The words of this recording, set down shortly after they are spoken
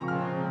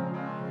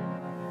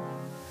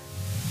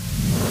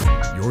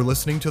You're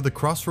listening to the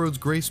Crossroads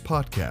Grace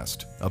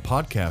Podcast, a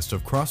podcast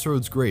of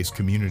Crossroads Grace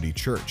Community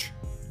Church.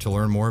 To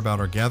learn more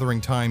about our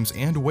gathering times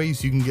and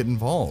ways you can get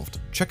involved,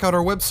 check out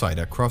our website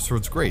at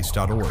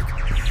crossroadsgrace.org.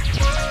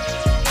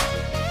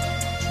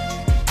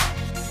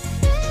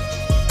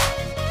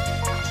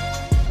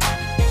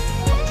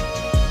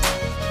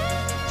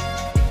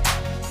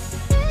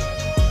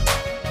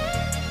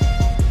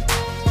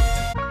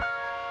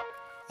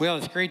 Well,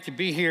 it's great to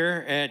be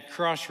here at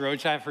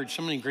Crossroads. I've heard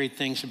so many great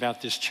things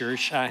about this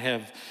church. I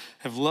have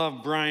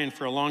loved Brian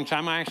for a long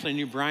time. I actually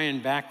knew Brian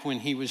back when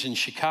he was in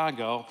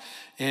Chicago,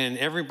 and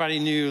everybody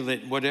knew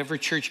that whatever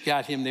church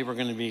got him, they were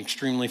going to be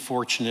extremely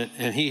fortunate.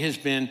 And he has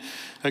been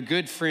a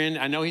good friend.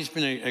 I know he's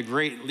been a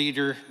great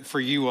leader for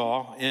you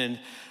all, and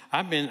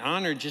I've been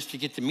honored just to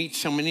get to meet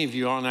so many of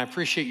you all, and I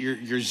appreciate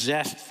your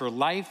zest for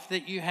life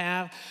that you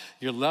have,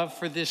 your love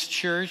for this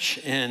church,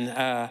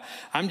 and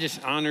I'm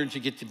just honored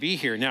to get to be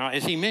here. Now,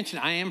 as he mentioned,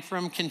 I am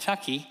from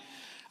Kentucky.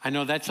 I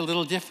know that's a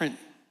little different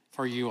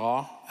for you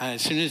all.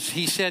 As soon as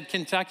he said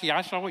Kentucky,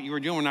 I saw what you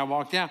were doing when I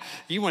walked out.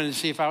 You wanted to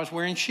see if I was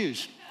wearing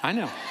shoes. I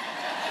know.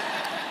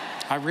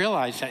 I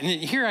realized that. And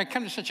here I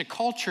come to such a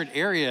cultured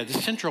area, the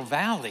Central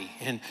Valley,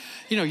 and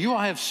you all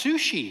have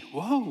sushi.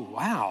 Whoa,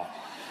 wow.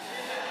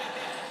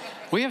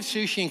 We have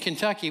sushi in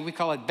Kentucky. We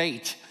call it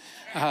bait.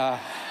 Top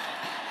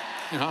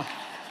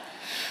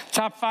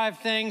five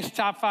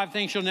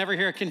things you'll never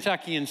hear a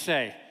Kentuckian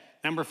say.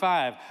 Number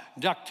 5,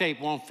 duct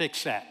tape won't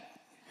fix that.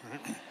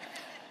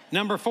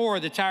 Number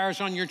 4, the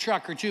tires on your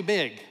truck are too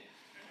big.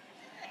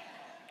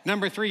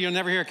 Number 3, you'll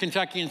never hear a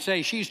Kentuckian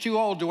say, she's too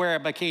old to wear a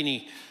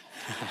bikini.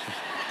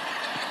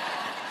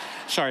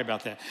 Sorry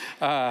about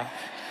that.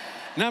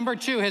 Number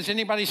 2, has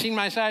anybody seen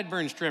my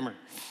sideburns trimmer?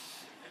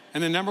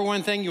 And the number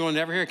 1 thing you will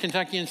never hear a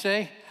Kentuckian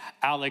say,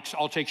 Alex,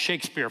 I'll take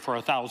Shakespeare for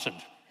 1,000.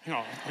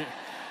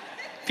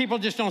 People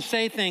just don't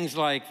say things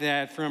like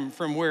that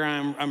from where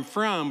I'm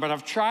from, but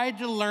I've tried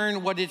to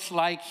learn what it's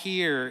like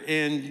here.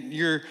 And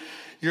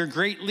your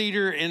great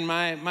leader and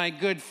my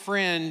good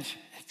friend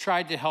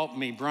tried to help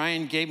me.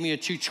 Brian gave me a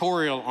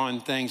tutorial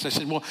on things. I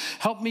said, well,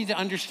 help me to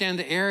understand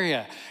the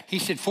area. He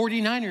said,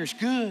 49ers,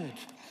 good.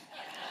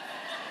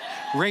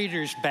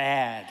 Raiders,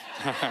 bad.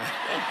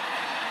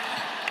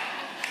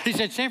 He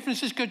said, San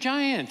Francisco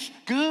Giants,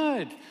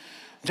 good.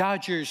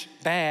 Dodgers,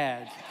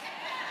 bad.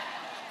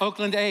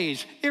 Oakland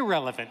A's,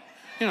 irrelevant.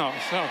 So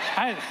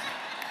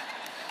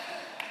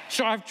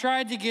I've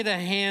tried to get a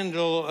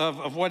handle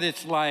of what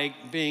it's like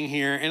being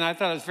here, and I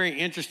thought it was very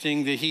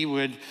interesting that he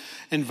would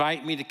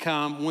invite me to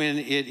come when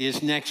it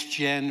is Next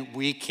Gen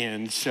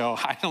weekend. So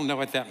I don't know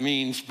what that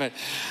means, but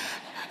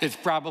it's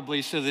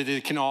probably so that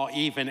it can all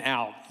even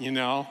out, He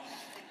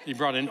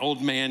brought an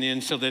old man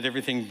in so that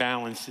everything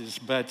balances,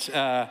 but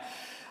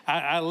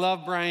I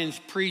love Brian's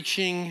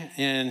preaching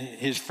and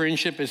his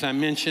friendship, as I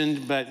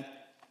mentioned, but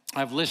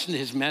I've listened to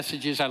his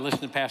messages. I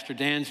listened to Pastor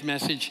Dan's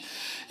message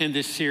in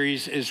this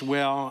series as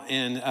well,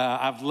 and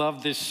I've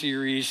loved this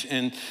series,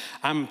 and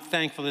I'm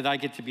thankful that I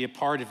get to be a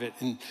part of it.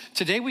 And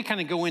today we kind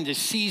of go into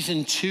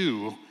season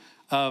 2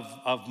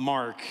 of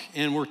Mark,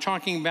 and we're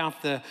talking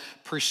about the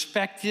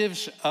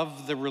perspectives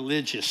of the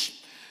religious.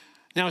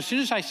 Now, as soon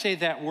as I say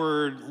that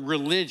word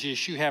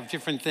religious, you have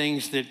different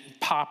things that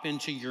pop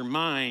into your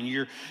mind.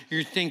 You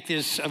think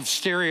this of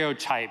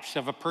stereotypes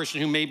of a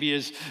person who maybe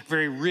is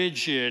very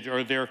rigid,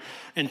 or they're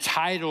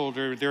entitled,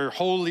 or they're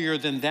holier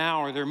than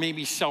thou, or they're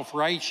maybe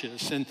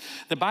self-righteous. And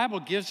the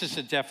Bible gives us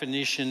a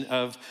definition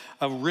of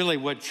really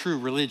what true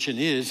religion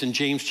is. In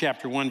James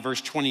chapter 1, verse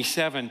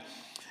 27,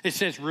 it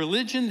says,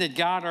 religion that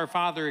God our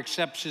Father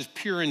accepts as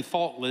pure and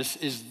faultless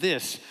is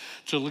this,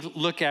 to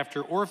look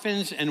after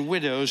orphans and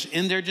widows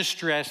in their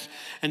distress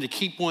and to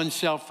keep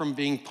oneself from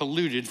being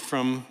polluted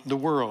from the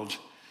world.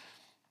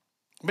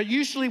 But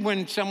usually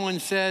when someone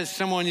says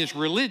someone is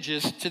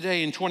religious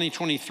today in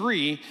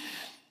 2023,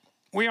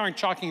 we aren't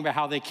talking about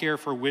how they care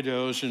for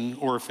widows and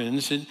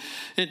orphans. It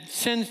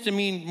tends to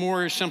mean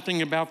more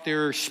something about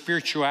their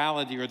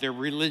spirituality or their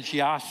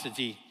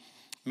religiosity.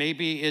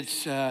 Maybe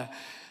it's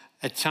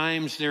at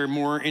times they're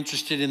more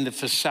interested in the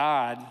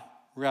facade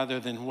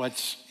rather than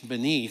what's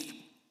beneath.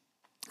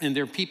 And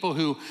there are people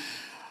who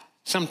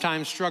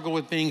sometimes struggle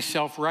with being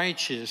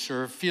self-righteous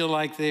or feel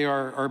like they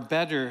are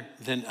better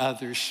than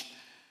others.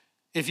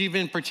 If you've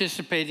been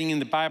participating in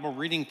the Bible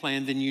reading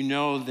plan, then you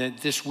know that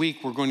this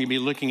week we're going to be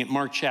looking at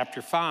Mark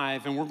chapter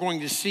 5, and we're going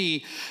to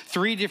see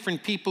 3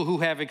 different people who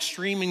have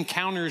extreme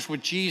encounters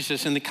with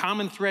Jesus. And the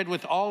common thread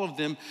with all of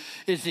them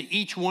is that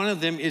each one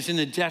of them is in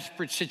a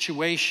desperate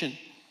situation.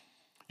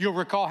 You'll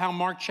recall how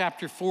Mark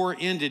chapter 4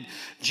 ended.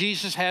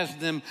 Jesus has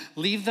them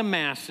leave the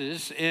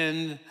masses,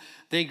 and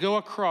they go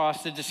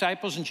across, the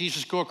disciples and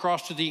Jesus go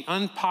across to the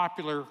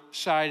unpopular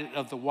side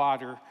of the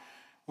water,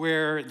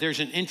 where there's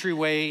an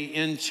entryway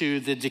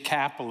into the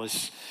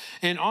Decapolis.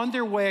 And on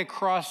their way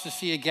across the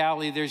Sea of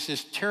Galilee, there's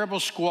this terrible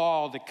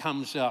squall that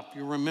comes up.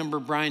 You remember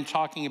Brian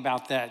talking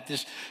about that,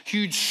 this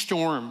huge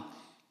storm.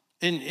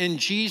 And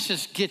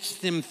Jesus gets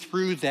them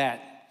through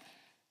that.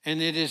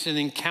 And it is an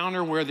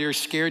encounter where they're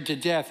scared to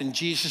death, and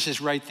Jesus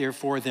is right there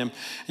for them.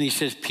 And he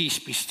says, peace,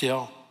 be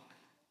still.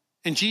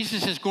 And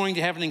Jesus is going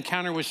to have an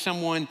encounter with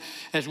someone,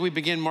 as we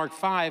begin Mark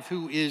 5,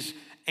 who is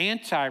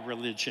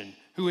anti-religion,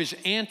 who is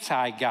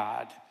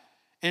anti-God.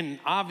 And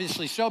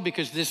obviously so,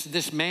 because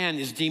this man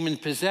is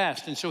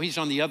demon-possessed. And so he's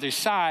on the other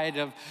side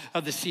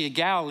of the Sea of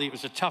Galilee. It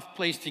was a tough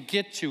place to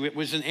get to. It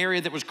was an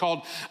area that was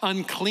called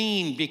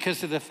unclean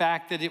because of the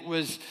fact that it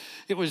was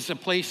a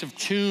place of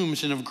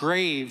tombs and of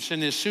graves.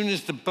 And as soon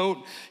as the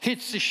boat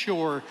hits the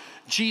shore,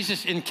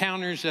 Jesus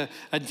encounters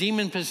a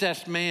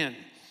demon-possessed man.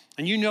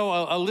 And you know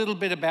a little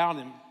bit about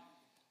him.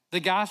 The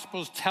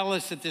Gospels tell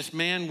us that this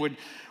man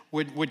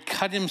would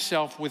cut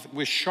himself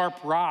with sharp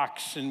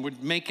rocks and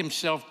would make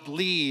himself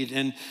bleed.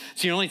 And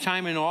it's the only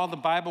time in all the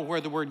Bible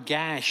where the word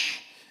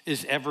gash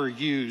is ever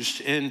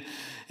used. And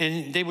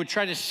they would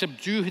try to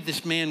subdue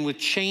this man with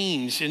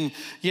chains. And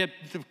yet,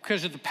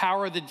 because of the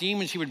power of the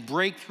demons, he would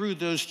break through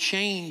those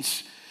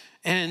chains.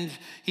 And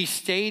he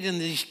stayed in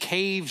these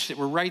caves that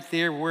were right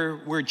there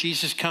where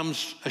Jesus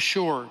comes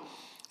ashore.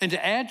 And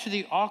to add to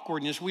the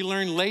awkwardness, we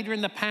learn later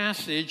in the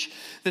passage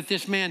that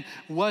this man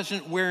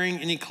wasn't wearing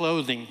any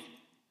clothing.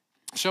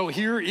 So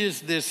here is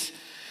this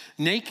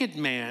naked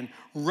man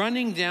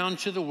running down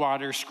to the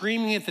water,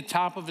 screaming at the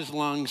top of his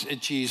lungs at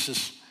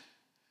Jesus.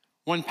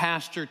 One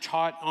pastor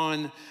taught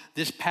on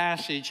this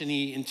passage, and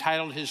he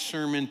entitled his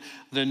sermon,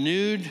 "The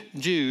Nude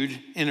Dude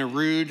in a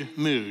Rude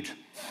Mood."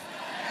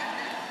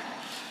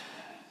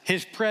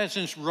 His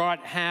presence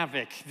wrought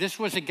havoc. This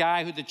was a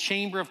guy who the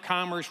Chamber of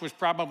Commerce was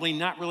probably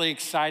not really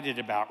excited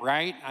about,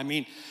 right? I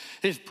mean,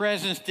 his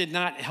presence did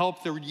not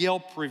help the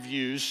Yelp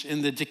reviews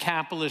in the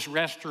Decapolis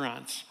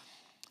restaurants.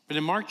 But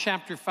in Mark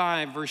chapter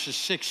 5, verses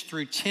 6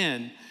 through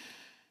 10, it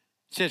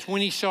says,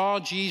 when he saw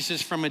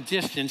Jesus from a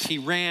distance, he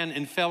ran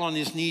and fell on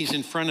his knees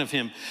in front of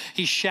him.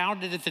 He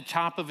shouted at the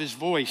top of his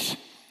voice,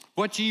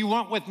 "What do you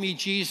want with me,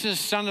 Jesus,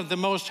 Son of the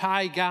Most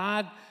High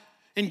God?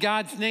 In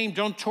God's name,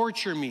 don't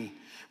torture me."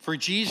 For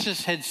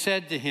Jesus had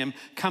said to him,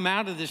 "Come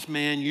out of this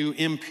man, you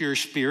impure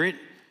spirit."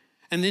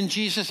 And then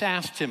Jesus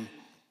asked him,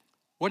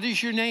 "What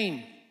is your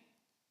name?"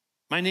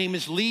 "My name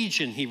is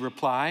Legion," he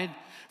replied,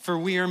 "for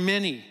we are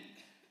many."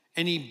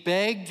 And he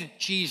begged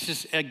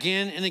Jesus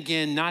again and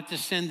again not to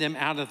send them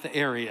out of the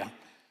area.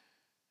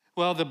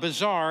 Well, the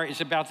bizarre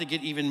is about to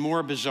get even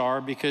more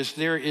bizarre because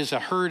there is a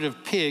herd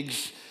of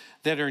pigs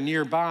that are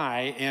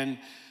nearby, and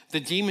the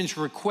demons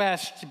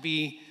request to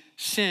be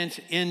sent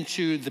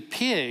into the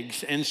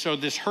pigs. And so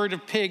this herd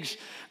of pigs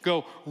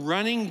go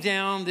running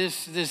down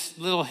this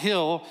little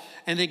hill,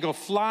 and they go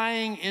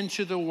flying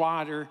into the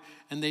water,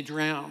 and they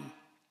drown.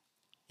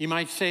 You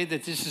might say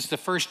that this is the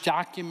first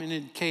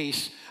documented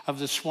case of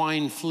the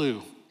swine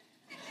flu.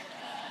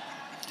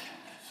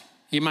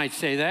 You might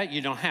say that. You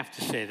don't have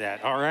to say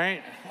that, all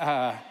right?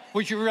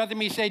 Would you rather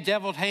me say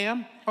deviled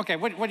ham? Okay,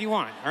 what do you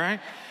want, all right?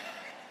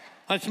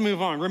 Let's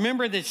move on.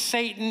 Remember that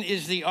Satan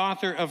is the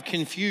author of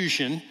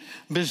confusion.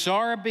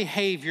 Bizarre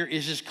behavior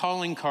is his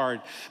calling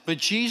card. But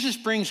Jesus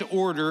brings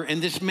order,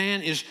 and this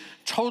man is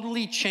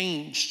totally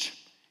changed.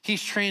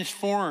 He's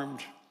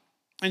transformed.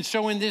 And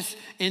so in this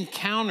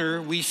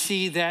encounter, we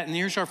see that, and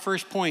here's our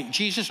first point,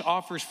 Jesus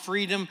offers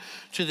freedom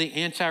to the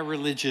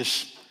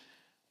anti-religious.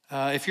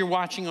 If you're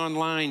watching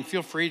online,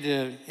 feel free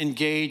to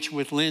engage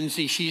with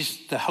Lindsay.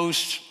 She's the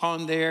host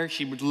on there.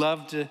 She would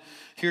love to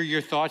hear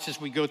your thoughts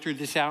as we go through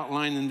this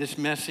outline and this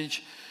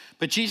message.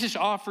 But Jesus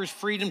offers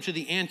freedom to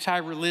the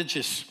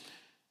anti-religious.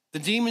 The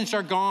demons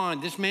are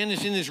gone. This man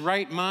is in his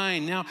right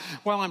mind. Now,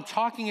 while I'm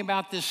talking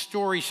about this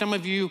story, some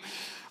of you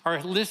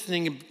are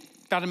listening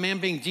about a man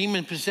being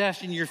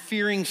demon-possessed, and you're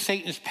fearing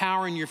Satan's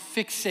power, and you're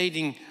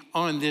fixating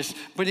on this.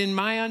 But in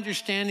my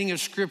understanding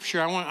of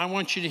Scripture, I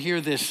want you to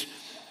hear this.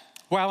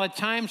 While at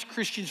times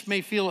Christians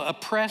may feel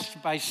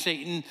oppressed by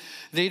Satan,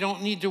 they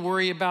don't need to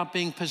worry about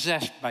being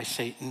possessed by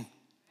Satan.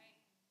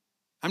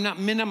 I'm not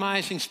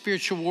minimizing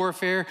spiritual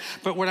warfare,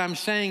 but what I'm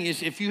saying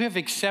is if you have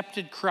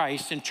accepted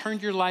Christ and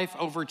turned your life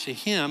over to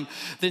him,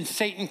 then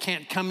Satan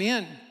can't come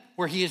in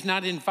where he is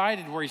not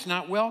invited, where he's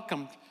not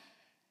welcomed.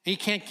 He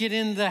can't get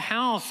in the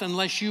house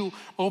unless you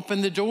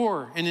open the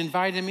door and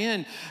invite him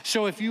in.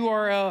 So if you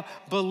are a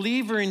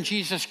believer in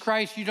Jesus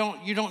Christ, you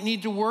don't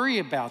need to worry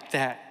about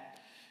that.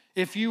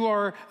 If you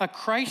are a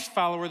Christ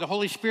follower, the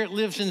Holy Spirit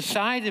lives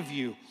inside of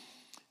you.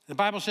 The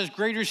Bible says,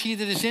 greater is he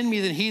that is in me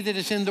than he that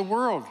is in the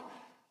world.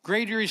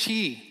 Greater is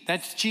he,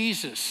 that's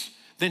Jesus,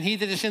 than he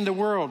that is in the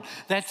world.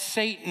 That's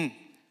Satan.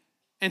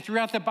 And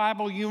throughout the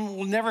Bible, you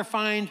will never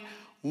find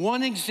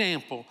one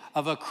example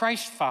of a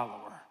Christ follower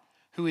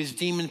who is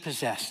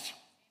demon-possessed.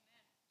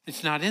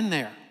 It's not in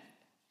there.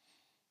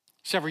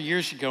 Several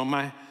years ago,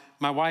 my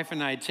wife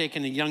and I had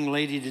taken a young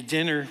lady to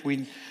dinner.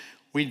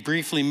 We'd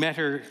briefly met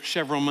her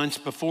several months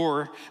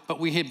before,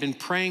 but we had been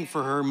praying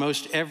for her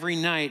most every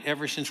night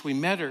ever since we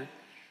met her.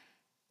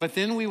 But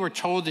then we were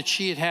told that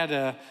she had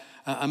had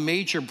a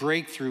major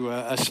breakthrough,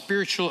 a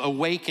spiritual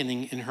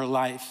awakening in her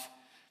life.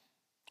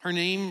 Her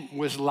name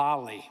was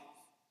Lolly,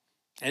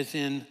 as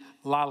in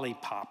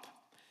lollipop.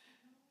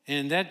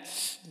 And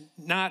that's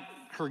not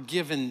her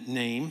given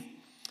name,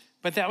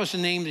 but that was the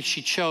name that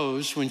she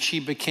chose when she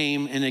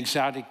became an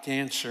exotic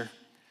dancer.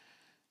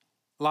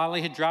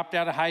 Lolly had dropped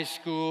out of high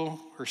school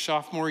her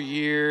sophomore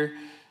year,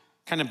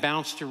 kind of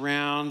bounced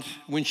around.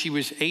 When she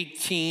was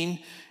 18,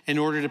 in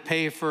order to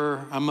pay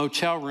for a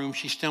motel room,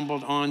 she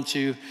stumbled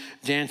onto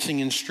dancing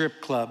in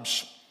strip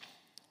clubs.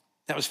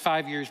 That was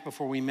 5 years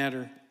before we met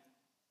her.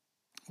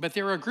 But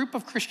there were a group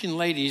of Christian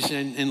ladies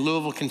in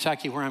Louisville,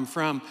 Kentucky, where I'm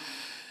from.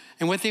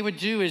 And what they would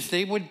do is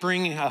they would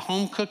bring a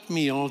home-cooked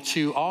meal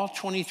to all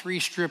 23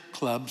 strip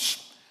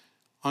clubs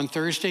on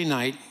Thursday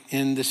night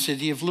in the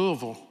city of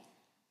Louisville.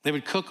 They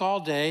would cook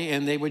all day,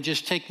 and they would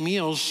just take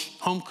meals,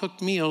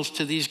 home-cooked meals,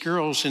 to these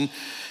girls. And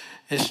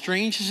as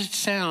strange as it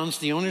sounds,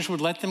 the owners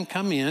would let them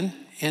come in,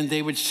 and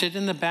they would sit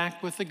in the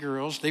back with the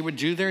girls. They would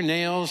do their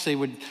nails. They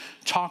would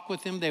talk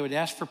with them. They would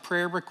ask for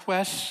prayer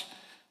requests.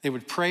 They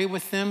would pray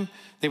with them.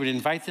 They would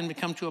invite them to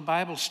come to a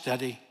Bible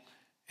study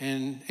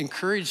and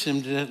encourage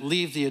them to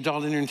leave the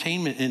adult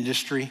entertainment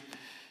industry.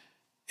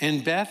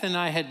 And Beth and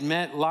I had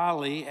met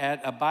Lolly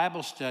at a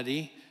Bible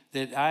study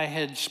that I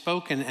had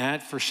spoken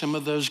at for some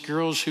of those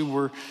girls who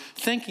were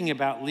thinking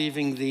about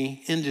leaving the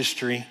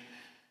industry.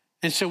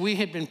 And so we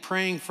had been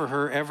praying for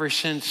her ever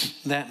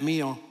since that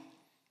meal.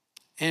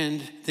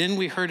 And then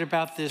we heard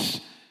about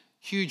this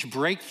huge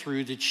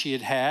breakthrough that she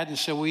had had. And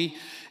so we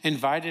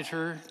invited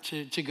her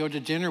to go to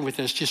dinner with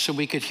us just so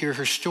we could hear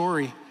her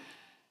story.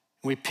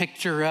 We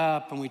picked her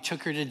up and we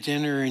took her to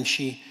dinner, and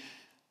she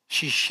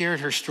shared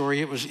her story.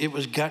 It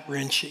was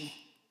gut-wrenching.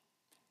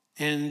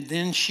 And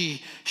then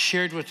she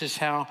shared with us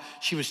how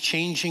she was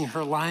changing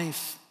her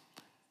life.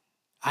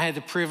 I had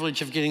the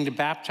privilege of getting to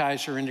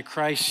baptize her into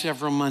Christ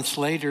several months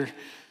later.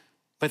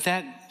 But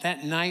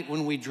that night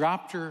when we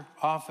dropped her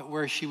off at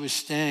where she was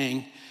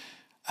staying,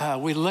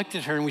 we looked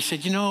at her and we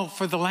said,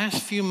 for the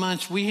last few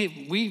months,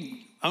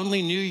 we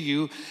only knew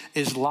you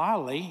as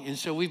Lolly, and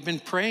so we've been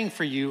praying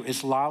for you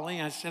as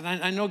Lolly. I said,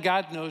 I know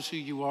God knows who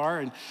you are,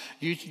 and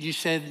you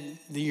said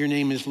that your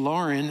name is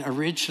Lauren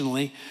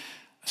originally.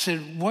 I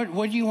said, what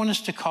do you want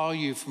us to call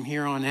you from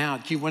here on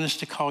out? Do you want us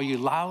to call you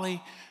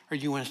Lolly, or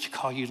do you want us to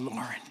call you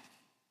Lauren?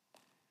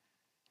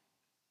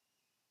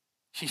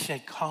 She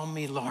said, call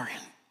me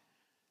Lauren.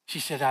 She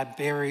said, I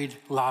buried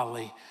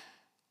Lolly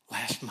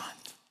last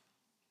month.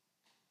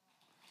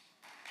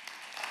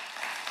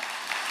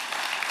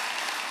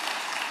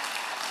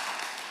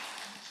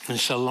 And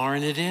so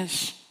Lauren it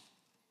is.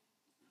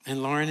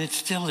 And Lauren it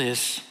still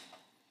is.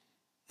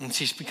 And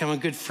she's become a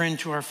good friend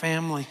to our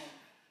family.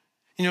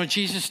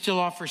 Jesus still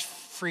offers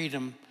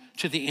freedom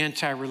to the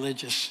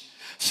anti-religious.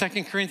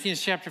 2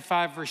 Corinthians chapter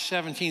 5, verse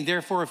 17,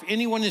 therefore, if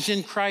anyone is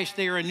in Christ,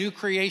 they are a new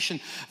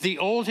creation. The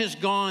old has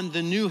gone,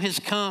 the new has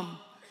come.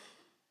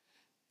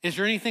 Is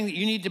there anything that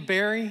you need to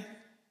bury?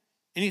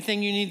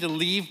 Anything you need to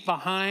leave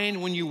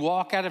behind when you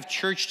walk out of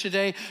church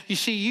today? You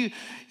see,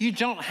 you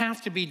don't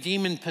have to be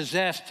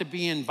demon-possessed to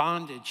be in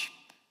bondage.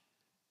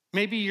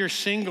 Maybe you're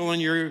single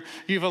and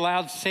you've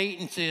allowed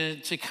Satan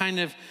to kind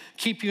of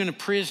keep you in a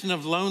prison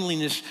of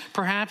loneliness.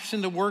 Perhaps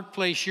in the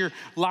workplace, you're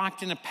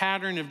locked in a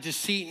pattern of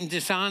deceit and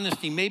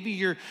dishonesty. Maybe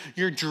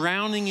you're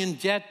drowning in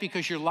debt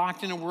because you're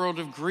locked in a world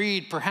of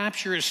greed.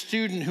 Perhaps you're a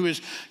student who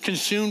is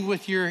consumed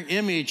with your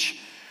image.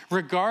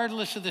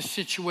 Regardless of the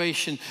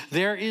situation,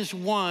 there is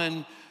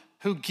one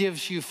who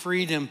gives you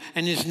freedom,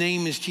 and his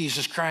name is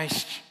Jesus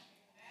Christ.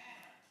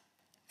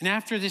 And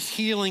after this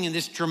healing and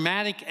this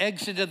dramatic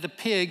exit of the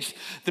pigs,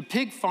 the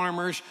pig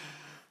farmers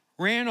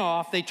ran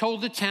off. They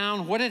told the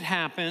town what had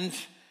happened,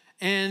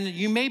 and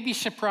you may be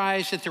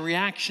surprised at the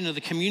reaction of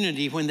the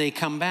community when they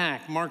come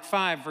back. Mark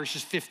 5,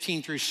 verses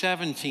 15 through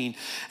 17.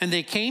 And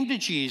they came to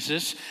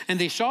Jesus, and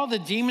they saw the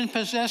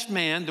demon-possessed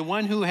man, the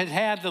one who had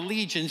had the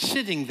legion,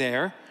 sitting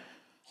there,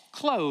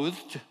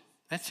 clothed,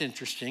 that's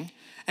interesting,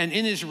 and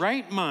in his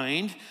right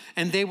mind,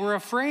 and they were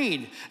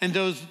afraid. And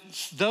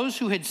those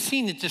who had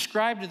seen it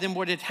described to them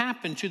what had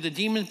happened to the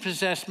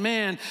demon-possessed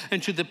man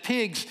and to the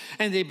pigs,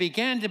 and they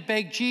began to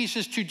beg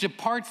Jesus to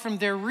depart from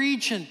their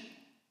region.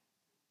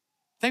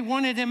 They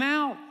wanted him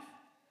out.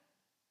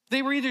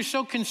 They were either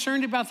so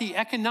concerned about the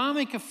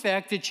economic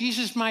effect that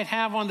Jesus might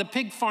have on the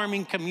pig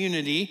farming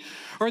community,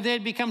 or they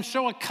had become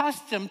so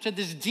accustomed to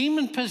this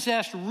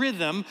demon-possessed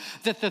rhythm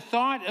that the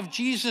thought of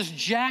Jesus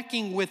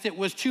jacking with it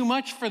was too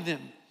much for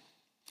them.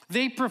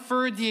 They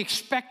preferred the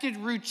expected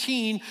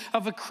routine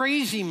of a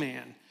crazy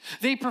man.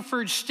 They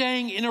preferred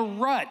staying in a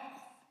rut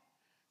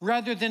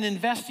rather than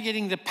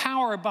investigating the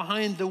power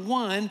behind the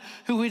one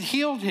who had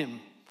healed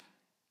him.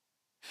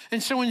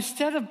 And so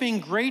instead of being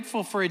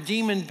grateful for a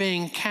demon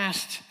being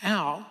cast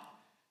out,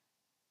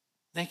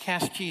 they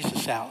cast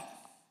Jesus out.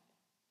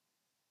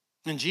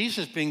 And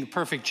Jesus, being the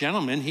perfect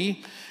gentleman,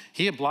 he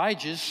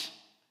obliges.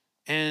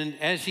 And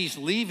as he's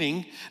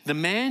leaving, the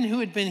man who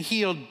had been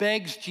healed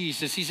begs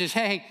Jesus. He says,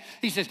 hey,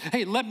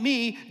 let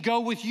me go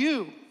with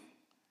you.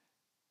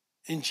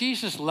 And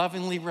Jesus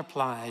lovingly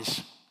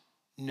replies,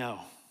 no.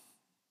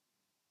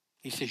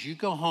 He says, you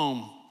go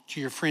home to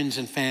your friends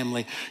and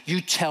family.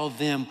 You tell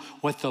them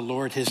what the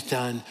Lord has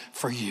done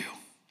for you.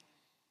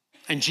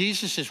 And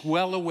Jesus is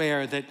well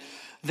aware that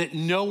that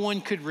no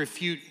one could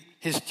refute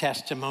his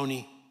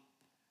testimony.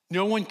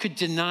 No one could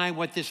deny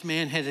what this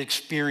man had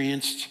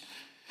experienced.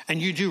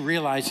 And you do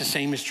realize the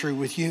same is true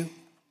with you.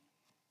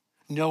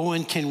 No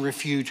one can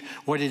refute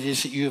what it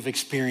is that you have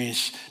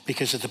experienced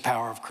because of the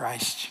power of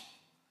Christ.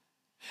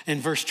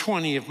 In verse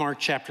 20 of Mark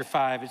chapter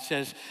 5, it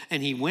says,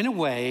 and he went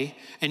away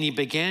and he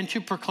began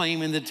to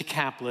proclaim in the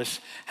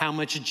Decapolis how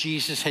much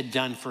Jesus had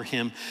done for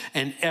him,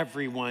 and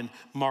everyone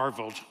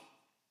marveled.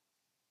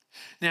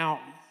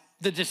 Now,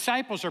 the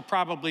disciples are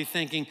probably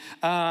thinking,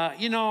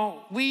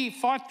 we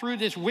fought through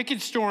this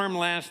wicked storm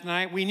last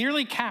night. We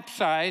nearly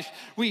capsized.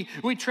 We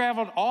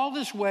traveled all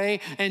this way,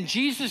 and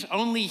Jesus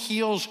only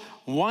heals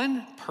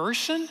one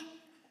person?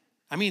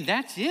 I mean,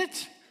 that's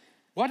it?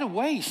 What a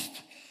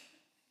waste.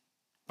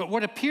 But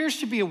what appears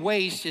to be a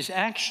waste is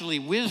actually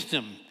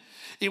wisdom.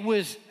 It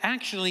was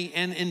actually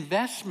an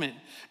investment,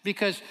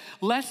 because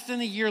less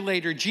than a year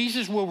later,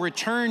 Jesus will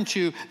return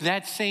to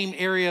that same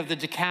area of the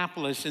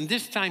Decapolis, and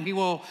this time he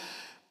will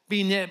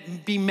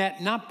be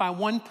met not by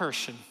one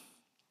person,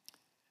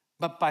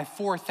 but by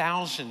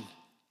 4,000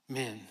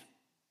 men.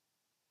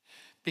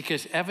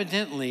 Because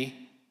evidently,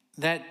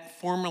 that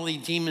formerly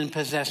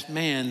demon-possessed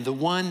man, the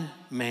one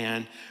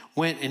man,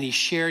 went and he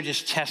shared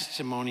his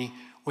testimony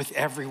with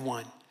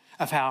everyone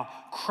of how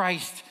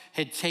Christ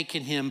had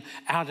taken him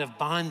out of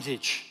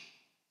bondage.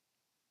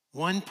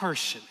 One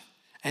person.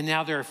 And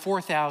now there are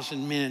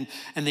 4,000 men,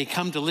 and they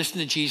come to listen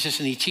to Jesus,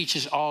 and he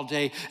teaches all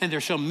day, and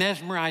they're so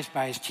mesmerized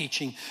by his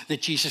teaching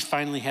that Jesus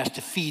finally has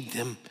to feed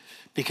them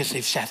because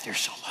they've sat there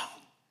so long.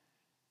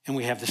 And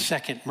we have the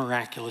second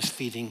miraculous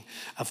feeding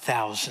of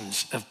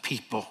thousands of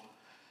people.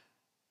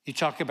 You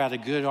talk about a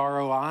good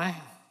ROI?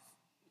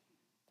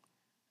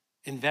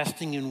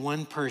 Investing in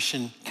one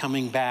person,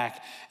 coming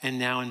back, and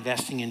now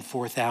investing in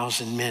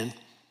 4,000 men.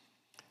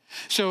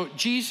 So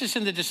Jesus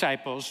and the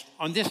disciples,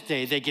 on this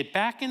day, they get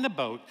back in the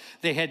boat.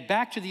 They head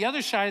back to the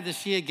other side of the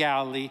Sea of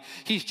Galilee.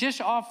 He's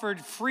just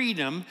offered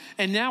freedom,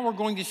 and now we're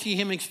going to see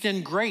him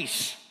extend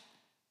grace.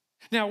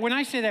 Now, when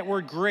I say that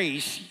word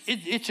grace,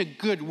 it's a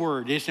good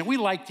word, isn't it? We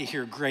like to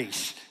hear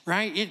grace,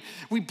 right?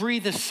 We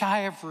breathe a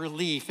sigh of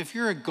relief. If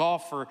you're a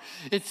golfer,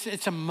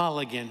 it's a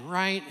mulligan,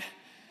 right?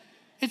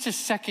 It's a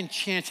second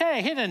chance.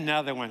 Hey, hit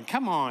another one.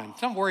 Come on.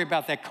 Don't worry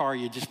about that car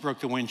you just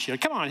broke the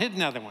windshield. Come on, hit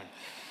another one.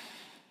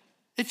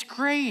 It's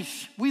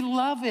grace. We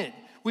love it.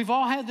 We've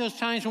all had those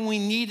times when we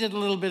needed a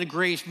little bit of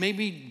grace,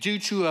 maybe due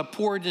to a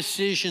poor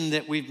decision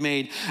that we've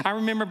made. I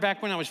remember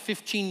back when I was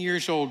 15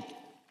 years old,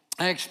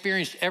 I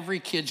experienced every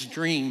kid's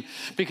dream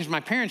because my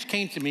parents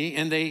came to me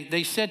and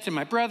they said to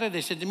my brother,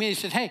 they said,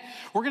 hey,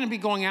 we're going to be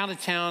going out of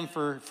town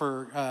for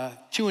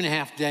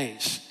 2.5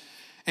 days.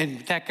 And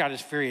that got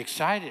us very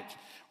excited.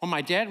 Well,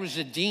 my dad was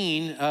the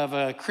dean of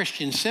a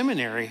Christian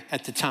seminary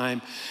at the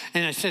time.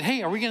 And I said,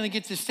 hey, are we going to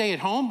get to stay at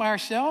home by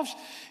ourselves?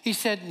 He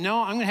said,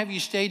 no, I'm going to have you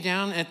stay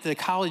down at the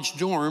college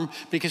dorm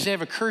because they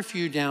have a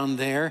curfew down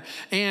there.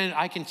 And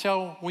I can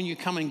tell when you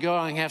come and go,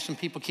 I can have some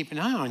people keep an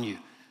eye on you.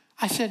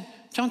 I said,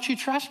 don't you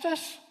trust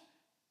us?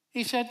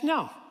 He said,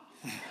 no.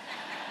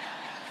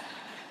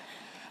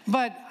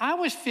 But I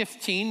was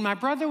 15, my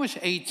brother was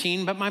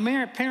 18, but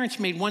my parents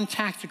made one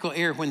tactical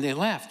error when they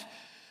left.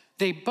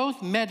 They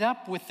both met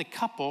up with the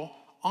couple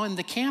on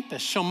the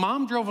campus. So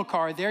mom drove a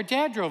car there,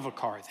 dad drove a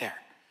car there.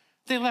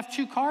 They left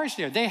 2 cars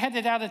there. They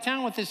headed out of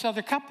town with this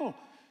other couple.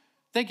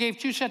 They gave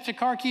 2 sets of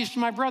car keys to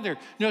my brother.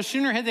 No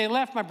sooner had they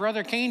left, my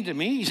brother came to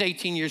me. He's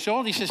 18 years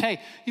old. He says, hey,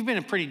 you've been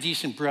a pretty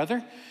decent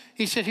brother.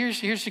 He said,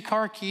 here's the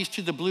car keys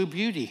to the Blue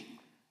Beauty.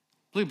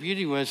 Blue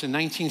Beauty was a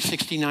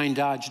 1969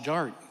 Dodge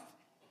Dart.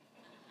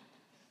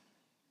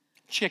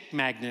 Chick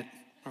magnet,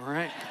 all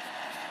right?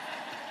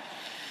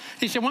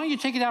 He said, why don't you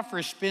take it out for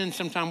a spin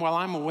sometime while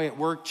I'm away at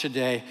work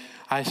today?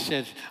 I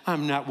said,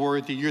 I'm not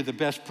worthy. You're the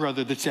best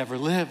brother that's ever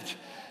lived.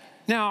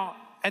 Now,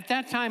 at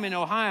that time in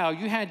Ohio,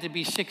 you had to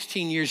be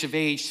 16 years of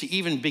age to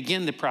even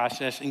begin the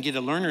process and get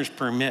a learner's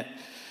permit.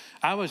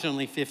 I was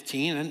only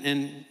 15,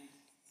 and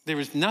there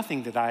was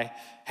nothing that I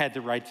had the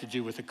right to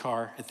do with a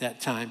car at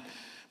that time.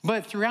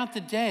 But throughout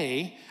the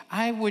day,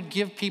 I would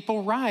give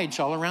people rides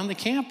all around the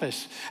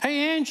campus.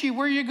 Hey, Angie,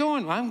 where are you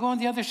going? Well, I'm going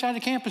to the other side of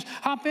the campus.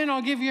 Hop in,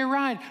 I'll give you a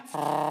ride.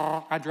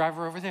 I drive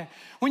her over there.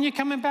 When you're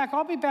coming back,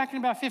 I'll be back in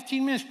about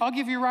 15 minutes. I'll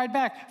give you a ride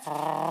back.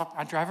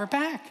 I drive her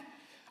back.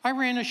 I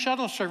ran a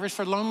shuttle service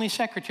for lonely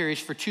secretaries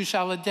for 2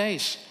 solid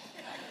days.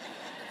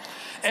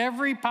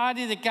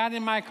 Everybody that got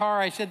in my car,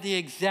 I said the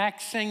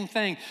exact same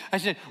thing. I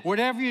said,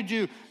 whatever you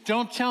do,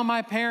 don't tell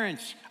my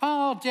parents.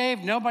 Oh, Dave,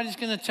 nobody's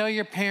going to tell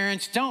your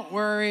parents. Don't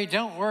worry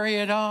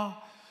at all.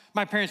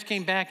 My parents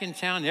came back in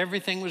town.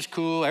 Everything was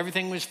cool.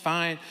 Everything was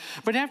fine.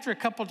 But after a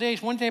couple of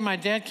days, one day my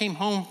dad came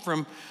home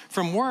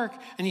from work,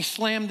 and he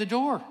slammed the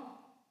door.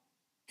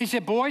 He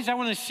said, boys, I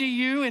want to see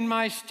you in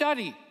my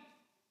study.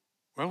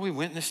 Well, we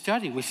went in the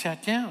study. We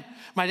sat down.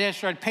 My dad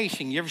started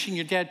pacing. You ever seen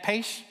your dad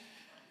pace?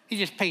 He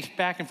just paced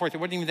back and forth. It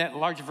wasn't even that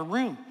large of a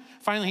room.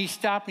 Finally, he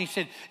stopped and he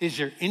said, is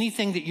there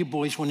anything that you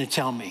boys want to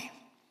tell me?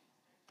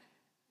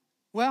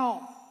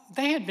 Well,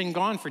 they had been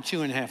gone for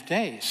 2.5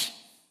 days.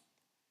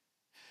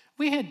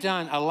 We had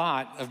done a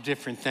lot of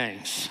different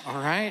things,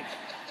 all right?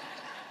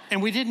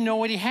 And we didn't know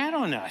what he had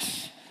on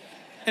us.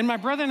 And my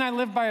brother and I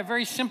lived by a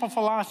very simple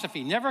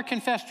philosophy. Never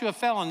confess to a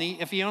felony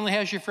if he only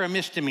has you for a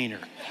misdemeanor,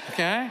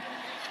 okay?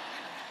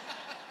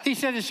 He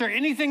said, is there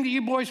anything that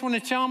you boys want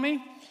to tell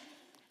me?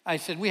 I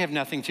said, we have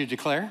nothing to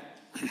declare.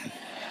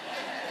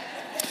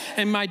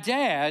 And my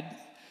dad,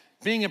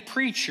 being a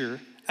preacher,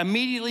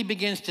 immediately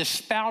begins to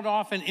spout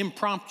off an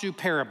impromptu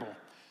parable.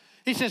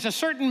 He says, a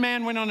certain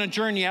man went on a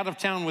journey out of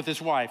town with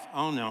his wife.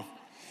 Oh, no.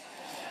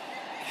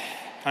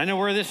 I know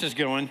where this is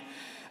going.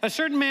 A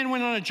certain man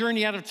went on a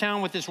journey out of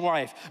town with his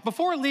wife.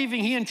 Before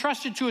leaving, he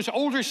entrusted to his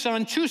older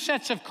son 2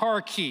 sets of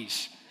car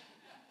keys.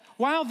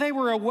 While they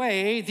were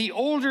away, the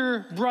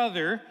older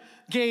brother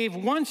gave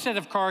 1 set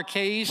of car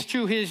keys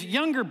to his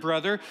younger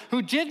brother,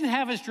 who didn't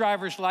have his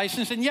driver's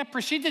license and yet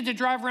proceeded to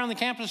drive around the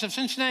campus of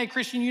Cincinnati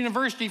Christian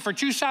University for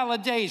 2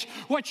 solid days.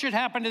 What should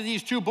happen to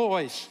these 2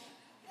 boys?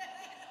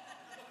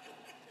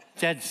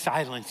 Dead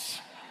silence.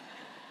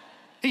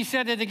 He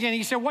said it again.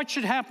 He said, what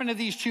should happen to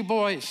these 2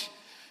 boys?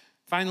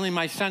 Finally,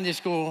 my Sunday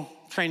school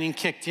training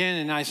kicked in,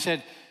 and I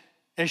said,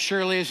 as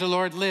surely as the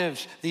Lord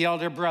lives, the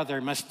elder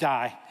brother must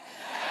die.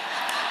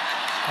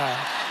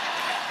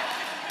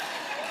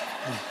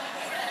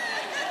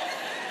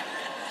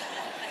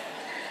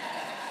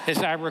 As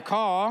I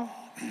recall,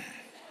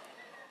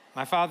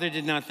 my father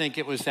did not think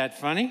it was that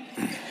funny.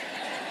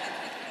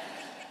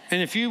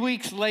 And a few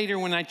weeks later,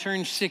 when I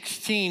turned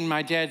 16,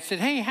 my dad said,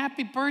 hey,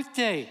 happy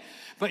birthday,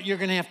 but you're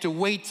gonna have to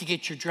wait to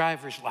get your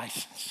driver's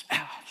license.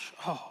 Ouch,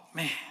 oh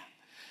man,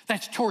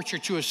 that's torture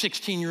to a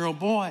 16-year-old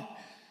boy.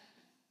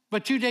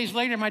 But 2 days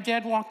later, my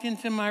dad walked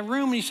into my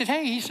room and he said,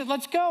 hey,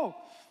 let's go.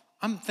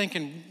 I'm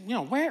thinking,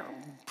 where?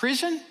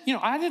 Prison?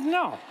 I didn't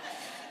know.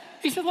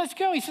 He said, let's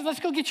go. He said, let's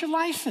go get your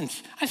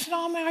license. I said,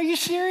 oh man, are you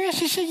serious?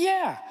 He said,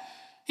 yeah.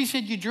 He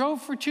said, you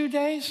drove for 2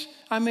 days?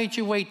 I made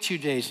you wait 2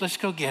 days. Let's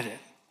go get it.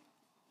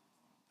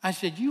 I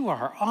said, you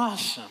are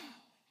awesome.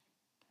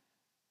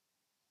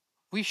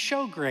 We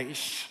show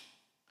grace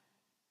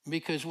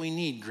because we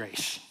need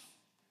grace.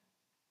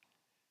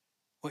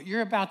 What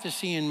you're about to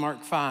see in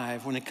Mark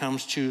 5 when it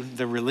comes to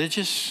the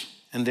religious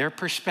and their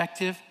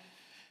perspective,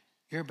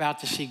 you're about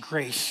to see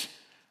grace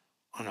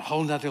on a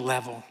whole nother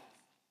level.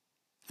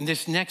 And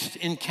this next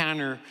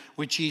encounter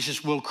with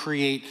Jesus will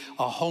create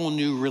a whole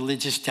new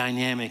religious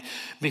dynamic,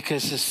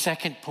 because the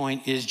second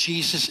point is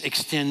Jesus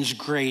extends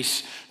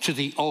grace to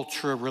the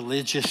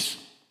ultra-religious.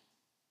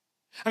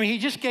 I mean, he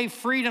just gave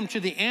freedom to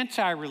the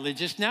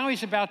anti-religious. Now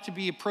he's about to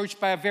be approached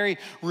by a very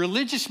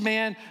religious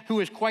man who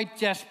is quite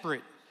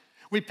desperate.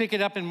 We pick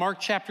it up in Mark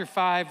chapter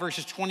 5,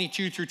 verses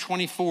 22 through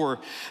 24.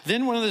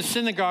 Then one of the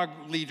synagogue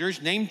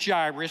leaders named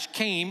Jairus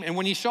came, and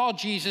when he saw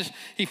Jesus,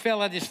 he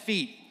fell at his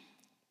feet.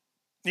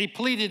 He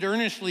pleaded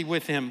earnestly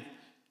with him.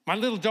 My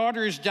little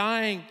daughter is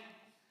dying.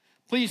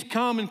 Please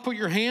come and put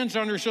your hands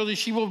on her so that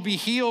she will be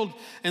healed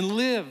and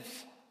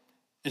live.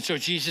 And so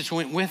Jesus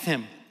went with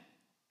him.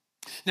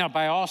 Now,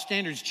 by all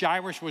standards,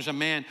 Jairus was a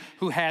man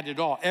who had it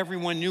all.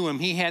 Everyone knew him.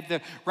 He had the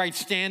right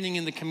standing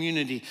in the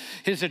community.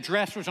 His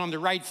address was on the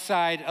right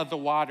side of the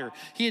water.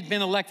 He had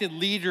been elected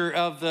leader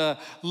of the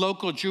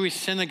local Jewish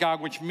synagogue,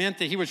 which meant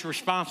that he was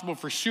responsible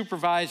for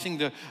supervising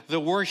the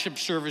worship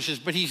services.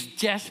 But he's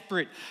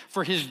desperate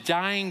for his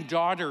dying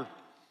daughter.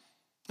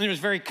 And it was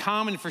very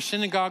common for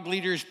synagogue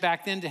leaders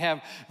back then to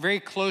have very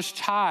close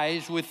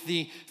ties with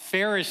the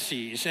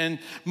Pharisees. And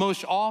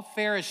most all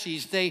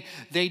Pharisees, they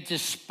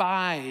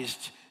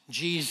despised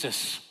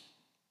Jesus.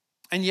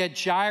 And yet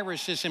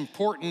Jairus, this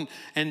important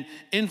and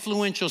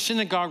influential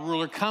synagogue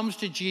ruler, comes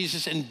to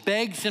Jesus and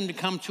begs him to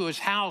come to his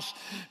house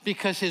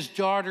because his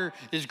daughter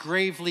is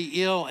gravely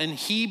ill. And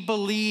he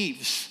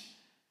believes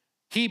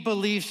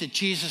that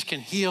Jesus can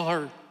heal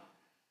her.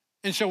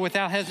 And so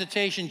without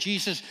hesitation,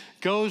 Jesus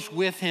goes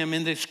with him,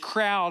 and this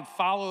crowd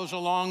follows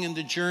along in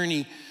the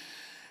journey.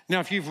 Now,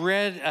 if you've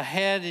read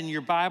ahead in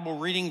your Bible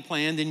reading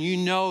plan, then you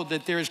know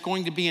that there's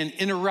going to be an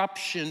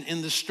interruption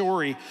in the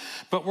story.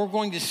 But we're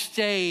going to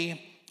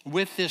stay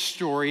with this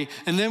story,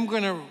 and then we're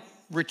going to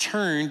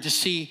return to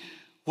see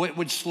what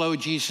would slow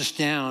Jesus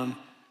down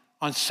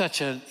on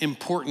such an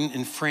important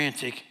and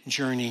frantic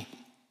journey.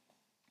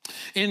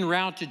 En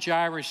route to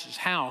Jairus'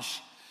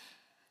 house,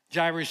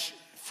 Jairus'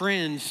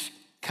 friends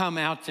come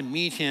out to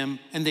meet him,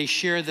 and they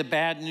share the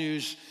bad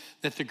news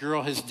that the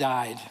girl has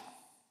died.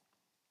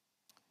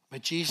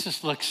 But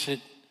Jesus looks at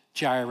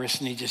Jairus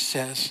and he just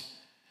says,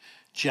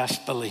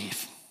 just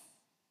believe.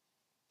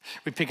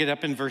 We pick it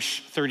up in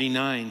verse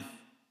 39.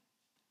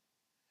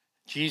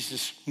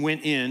 Jesus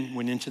went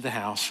into the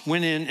house,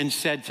 went in and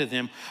said to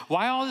them,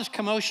 why all this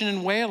commotion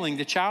and wailing?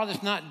 The child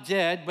is not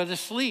dead, but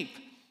asleep.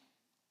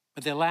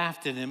 But they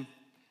laughed at him.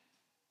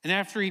 And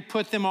after he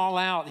put them all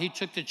out, he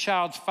took the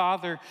child's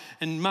father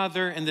and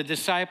mother and the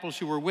disciples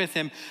who were with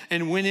him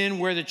and went in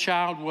where the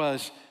child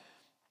was.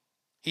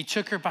 He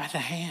took her by the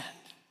hand.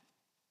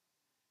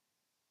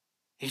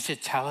 He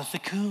said, Talitha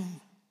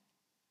cum,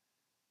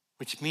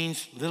 which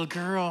means, little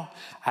girl,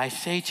 I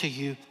say to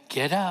you,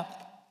 get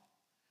up.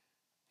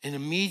 And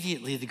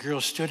immediately the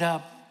girl stood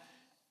up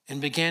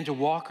and began to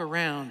walk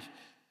around.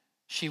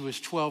 She was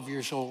 12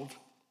 years old.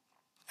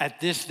 At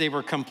this, they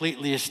were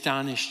completely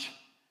astonished.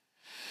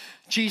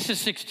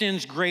 Jesus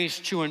extends grace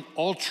to an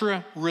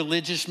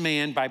ultra-religious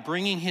man by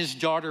bringing his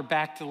daughter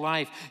back to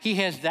life. He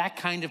has that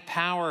kind of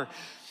power.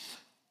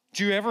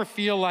 Do you ever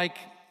feel like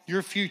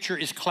your future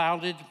is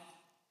clouded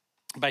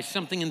by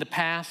something in the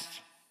past?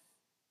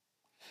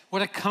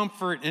 What a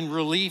comfort and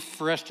relief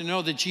for us to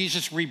know that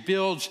Jesus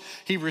rebuilds,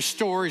 he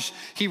restores,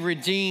 he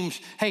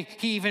redeems. Hey,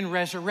 he even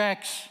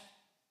resurrects.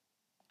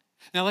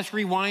 Now let's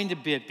rewind a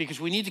bit because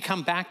we need to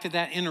come back to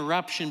that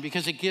interruption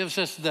because it gives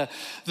us the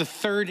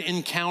third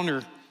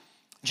encounter.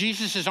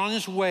 Jesus is on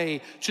his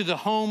way to the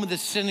home of the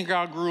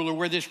synagogue ruler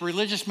where this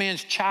religious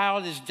man's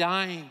child is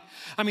dying.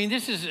 I mean,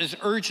 this is as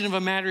urgent of a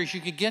matter as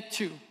you could get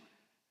to.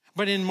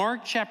 But in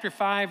Mark chapter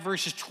 5,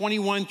 verses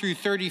 21 through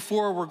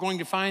 34, we're going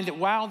to find that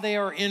while they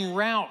are en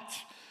route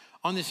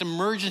on this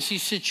emergency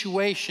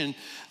situation,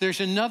 there's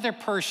another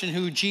person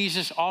who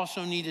Jesus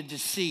also needed to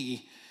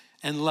see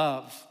and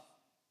love.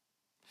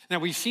 Now,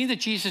 we've seen that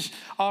Jesus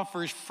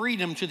offers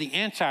freedom to the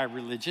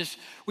anti-religious.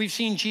 We've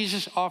seen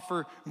Jesus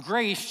offer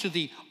grace to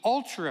the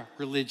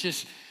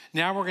ultra-religious.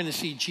 Now we're going to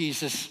see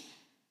Jesus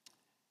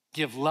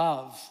give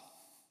love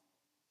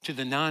to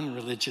the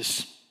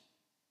non-religious.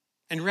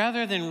 And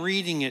rather than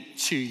reading it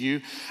to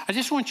you, I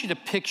just want you to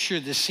picture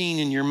the scene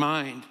in your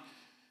mind.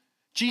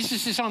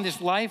 Jesus is on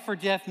this life or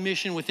death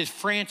mission with his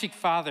frantic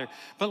father.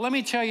 But let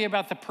me tell you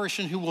about the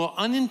person who will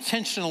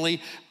unintentionally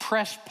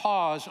press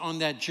pause on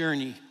that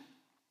journey.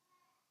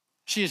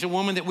 She is a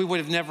woman that we would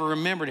have never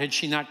remembered had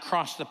she not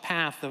crossed the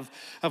path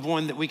of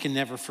one that we can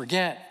never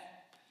forget.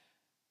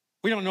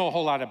 We don't know a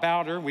whole lot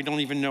about her. We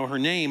don't even know her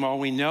name. All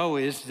we know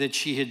is that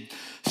she had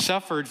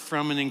suffered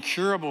from an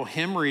incurable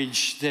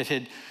hemorrhage that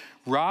had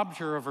robbed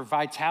her of her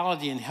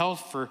vitality and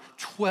health for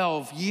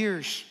 12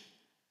 years.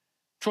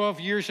 12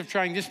 years of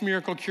trying this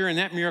miracle cure and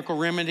that miracle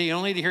remedy,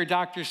 only to hear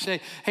doctors say,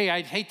 hey,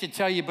 I'd hate to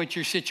tell you, but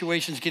your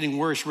situation's getting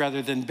worse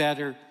rather than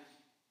better.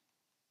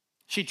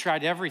 She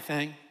tried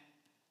everything.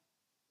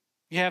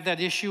 You have that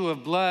issue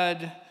of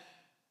blood.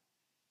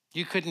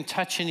 You couldn't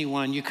touch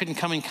anyone. You couldn't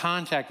come in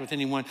contact with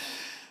anyone.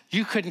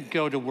 You couldn't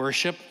go to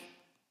worship.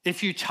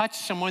 If you touched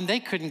someone, they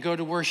couldn't go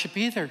to worship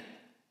either.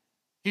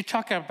 You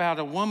talk about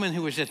a woman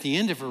who was at the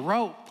end of her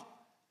rope.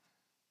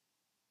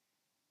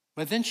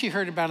 But then she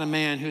heard about a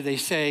man who they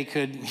say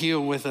could heal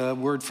with a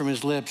word from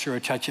his lips or a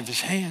touch of his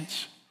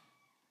hands.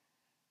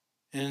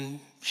 And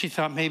she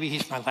thought, maybe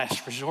he's my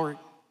last resort.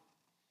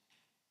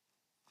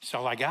 That's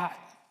all I got.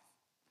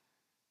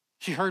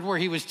 She heard where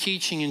he was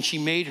teaching and she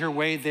made her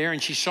way there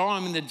and she saw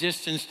him in the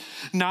distance,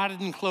 knotted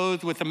and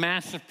clothed with a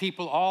mass of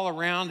people all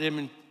around him.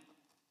 And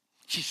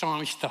she saw him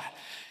and she thought,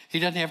 he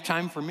doesn't have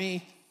time for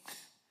me.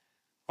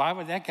 Why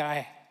would that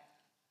guy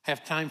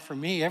have time for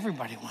me?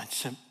 Everybody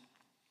wants him.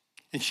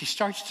 And she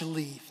starts to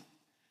leave.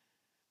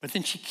 But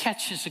then she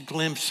catches a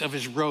glimpse of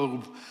his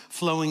robe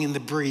flowing in the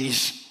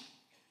breeze.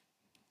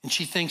 And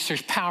she thinks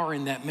there's power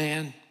in that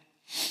man.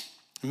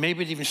 And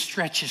maybe it even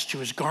stretches to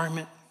his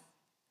garment.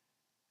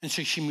 And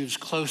so she moves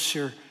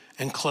closer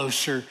and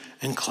closer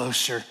and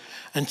closer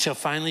until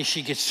finally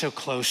she gets so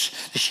close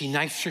that she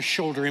knifes her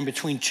shoulder in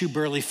between two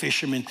burly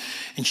fishermen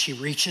and she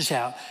reaches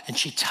out and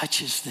she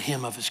touches the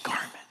hem of his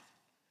garment.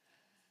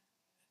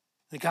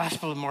 The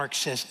Gospel of Mark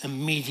says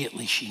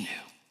immediately she knew.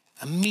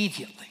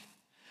 Immediately.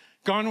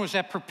 Gone was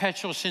that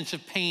perpetual sense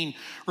of pain,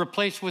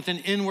 replaced with an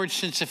inward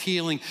sense of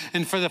healing.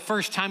 And for the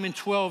first time in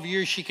 12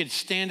 years, she could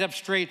stand up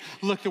straight,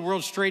 look the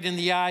world straight in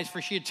the eyes, for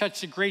she had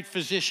touched the great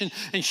physician,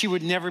 and she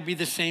would never be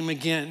the same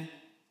again.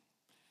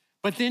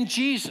 But then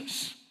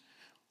Jesus,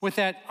 with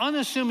that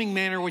unassuming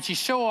manner, which he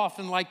so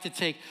often liked to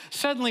take,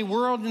 suddenly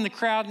whirled in the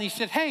crowd, and he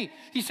said, hey,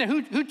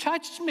 who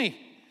touched me?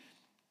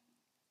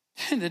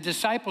 And the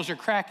disciples are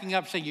cracking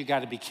up, saying, you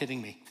got to be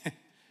kidding me.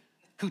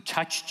 Who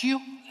touched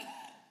you?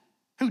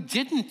 Who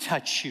didn't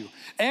touch you?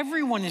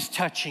 Everyone is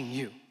touching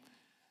you.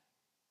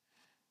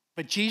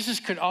 But Jesus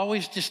could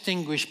always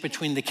distinguish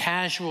between the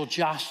casual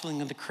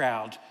jostling of the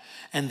crowd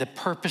and the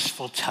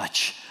purposeful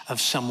touch of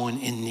someone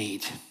in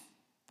need.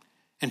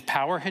 And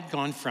power had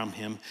gone from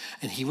him,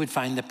 and he would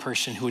find the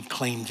person who had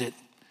claimed it.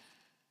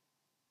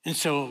 And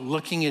so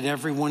looking at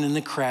everyone in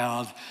the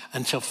crowd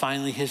until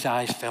finally his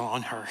eyes fell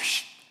on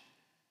hers.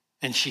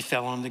 And she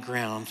fell on the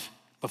ground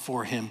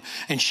before him,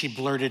 and she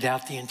blurted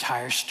out the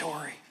entire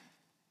story.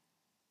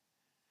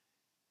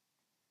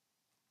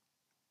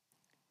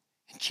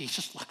 And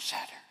Jesus looks at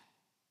her.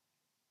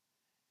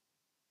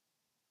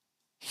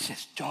 He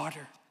says,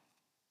 daughter.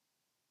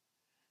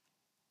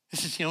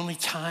 This is the only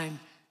time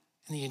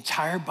in the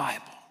entire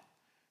Bible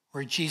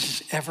where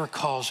Jesus ever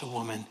calls a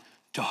woman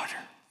daughter.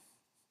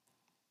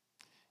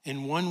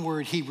 In one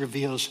word, he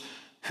reveals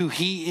who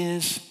he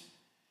is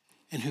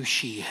and who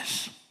she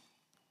is.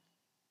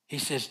 He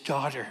says,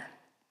 daughter,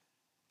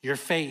 your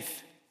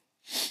faith,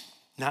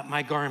 not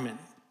my garment,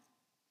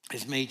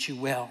 has made you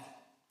well.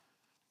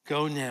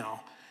 Go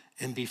now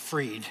and be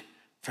freed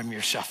from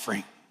your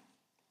suffering.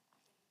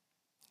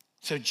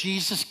 So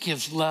Jesus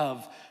gives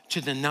love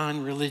to the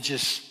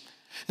non-religious.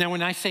 Now,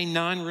 when I say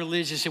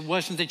non-religious, it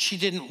wasn't that she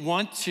didn't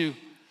want to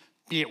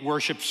be at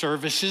worship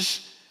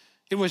services.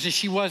 It was that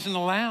she wasn't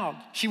allowed.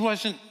 She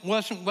wasn't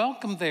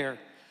welcome there,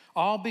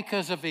 all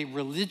because of a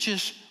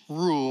religious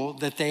rule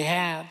that they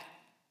had.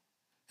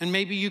 And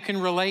maybe you can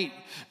relate.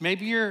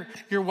 Maybe you're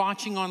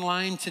watching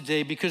online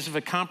today because of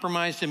a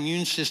compromised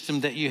immune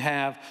system that you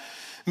have.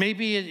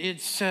 Maybe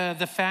it's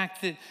the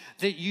fact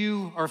that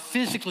you are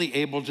physically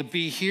able to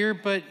be here,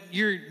 but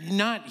you're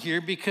not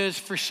here because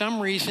for some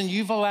reason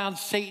you've allowed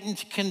Satan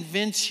to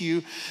convince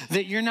you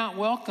that you're not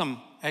welcome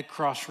at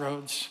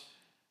Crossroads.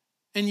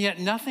 And yet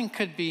nothing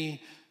could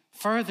be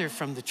further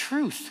from the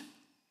truth.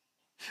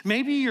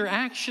 Maybe you're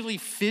actually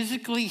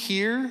physically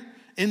here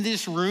in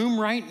this room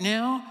right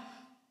now,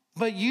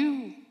 but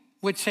you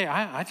would say,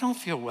 I don't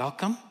feel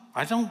welcome.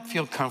 I don't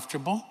feel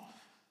comfortable.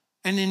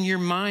 And in your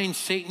mind,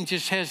 Satan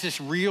just has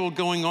this reel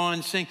going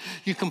on saying,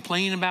 you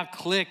complain about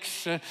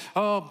clicks.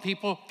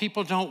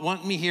 People don't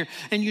want me here.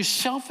 And you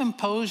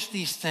self-impose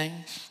these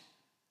things.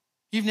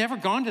 You've never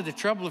gone to the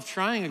trouble of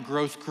trying a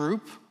growth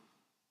group.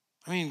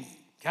 I mean,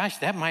 gosh,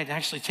 that might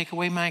actually take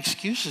away my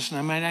excuses, and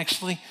I might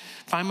actually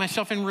find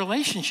myself in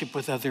relationship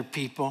with other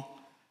people.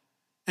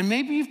 And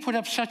maybe you've put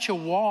up such a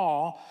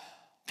wall.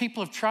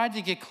 People have tried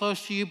to get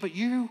close to you, but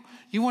you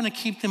want to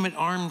keep them at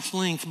arm's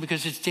length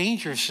because it's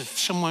dangerous if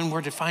someone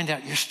were to find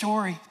out your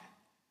story.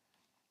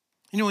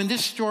 You know, in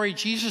this story,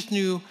 Jesus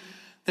knew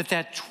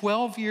that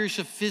 12 years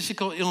of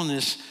physical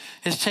illness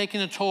has taken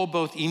a toll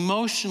both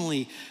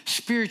emotionally,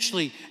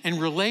 spiritually, and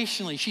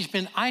relationally. She's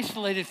been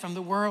isolated from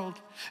the world.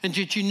 And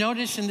did you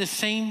notice in the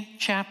same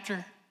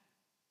chapter,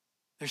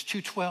 there's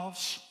 2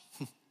 12s?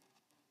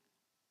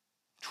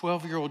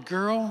 12-year-old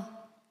girl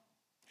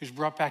who's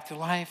brought back to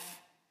life,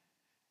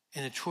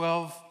 and a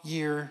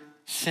 12-year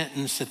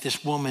sentence that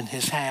this woman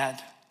has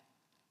had.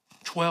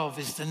 12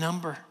 is the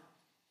number.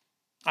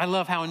 I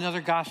love how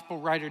another gospel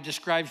writer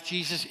describes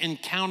Jesus'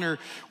 encounter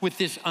with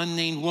this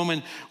unnamed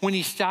woman. When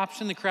he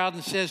stops in the crowd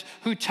and says,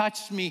 "Who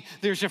touched me?"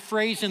 There's a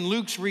phrase in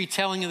Luke's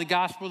retelling of the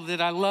gospel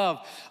that I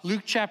love.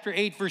 Luke chapter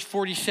 8, verse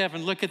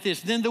 47. Look at this.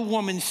 Then the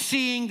woman,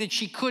 seeing that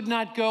she could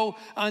not go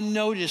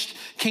unnoticed,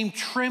 came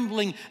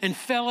trembling and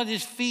fell at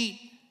his feet.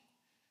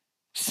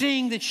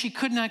 Seeing that she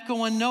could not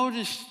go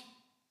unnoticed.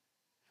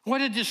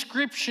 What a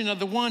description of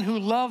the one who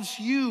loves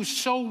you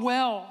so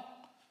well.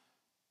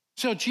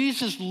 So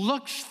Jesus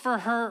looks for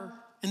her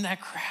in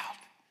that crowd.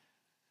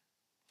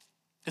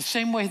 The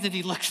same way that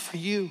he looks for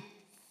you.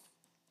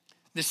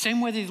 The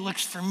same way that he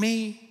looks for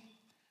me.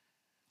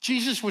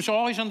 Jesus was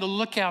always on the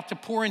lookout to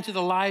pour into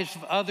the lives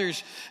of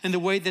others in the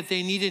way that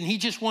they needed. And he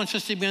just wants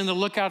us to be on the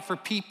lookout for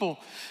people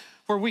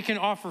where we can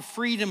offer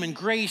freedom and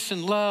grace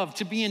and love,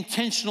 to be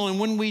intentional. And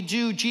when we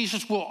do,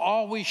 Jesus will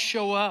always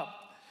show up.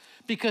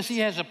 Because he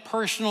has a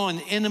personal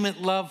and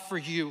intimate love for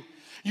you.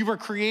 You were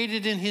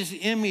created in his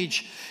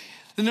image.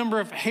 The number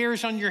of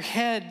hairs on your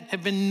head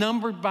have been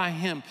numbered by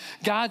him.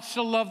 God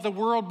so loved the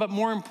world, but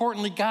more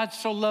importantly, God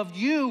so loved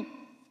you.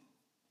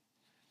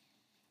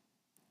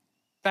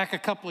 Back a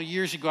couple of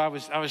years ago,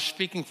 I was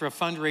speaking for a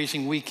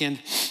fundraising weekend.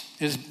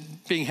 It was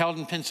being held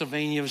in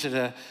Pennsylvania. It was at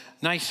a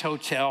nice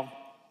hotel.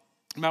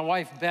 My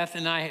wife, Beth,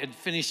 and I had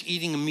finished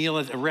eating a meal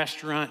at a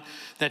restaurant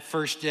that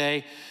first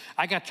day.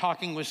 I got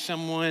talking with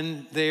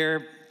someone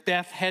there.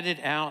 Beth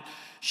headed out.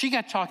 She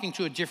got talking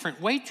to a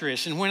different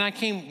waitress. And when I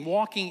came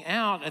walking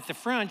out at the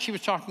front, she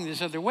was talking to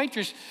this other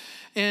waitress.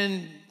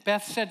 And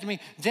Beth said to me,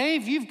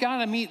 "Dave, you've got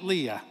to meet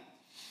Leah."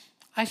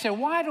 I said,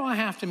 "Why do I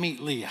have to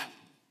meet Leah?"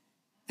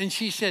 And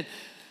she said,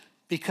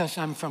 "Because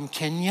I'm from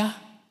Kenya."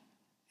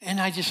 And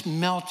I just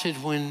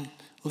melted when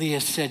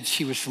Leah said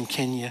she was from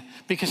Kenya,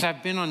 because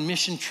I've been on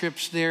mission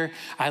trips there.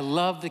 I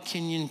love the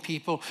Kenyan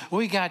people.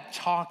 We got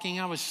talking.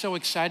 I was so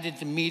excited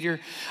to meet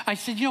her. I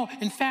said,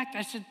 in fact,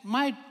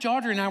 my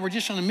daughter and I were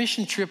just on a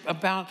mission trip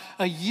about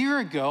a year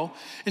ago.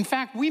 In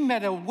fact, we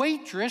met a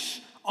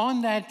waitress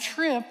on that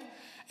trip.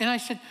 And I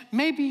said,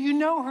 "Maybe you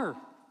know her."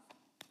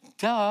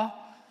 Duh.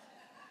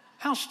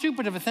 How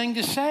stupid of a thing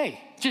to say.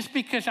 Just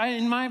because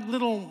in my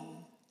little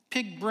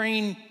pig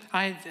brain,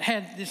 I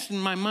had this in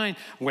my mind,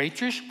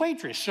 waitress.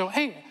 So,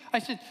 hey, I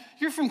said,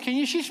 "You're from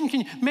Kenya, she's from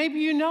Kenya. Maybe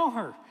you know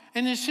her."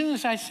 And as soon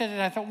as I said it,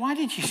 I thought, why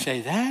did you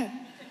say that?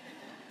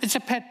 It's a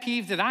pet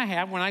peeve that I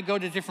have when I go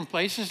to different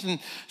places and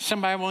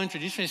somebody will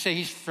introduce me and say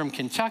he's from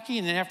Kentucky.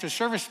 And then after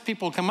service,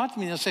 people will come up to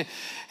me and they'll say,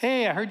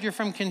 "Hey, I heard you're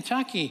from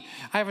Kentucky.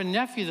 I have a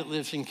nephew that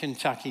lives in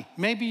Kentucky.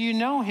 Maybe you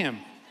know him."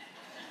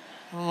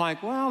 I'm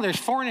like, "Well, there's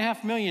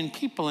 4.5 million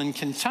people in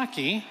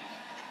Kentucky.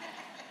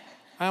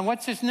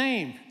 What's his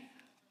name?"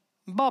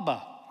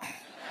 "Bubba."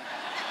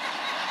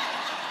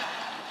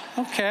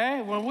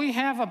 Okay, well, we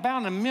have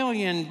about 1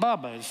 million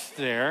Bubbas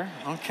there,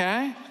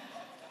 okay?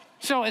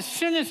 So as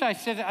soon as I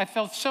said it, I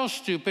felt so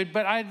stupid,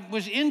 but I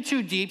was in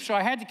too deep, so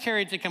I had to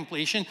carry it to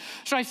completion.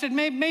 So I said,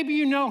 maybe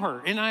you know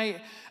her. And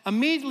I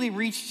immediately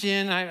reached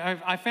in.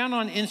 I found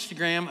on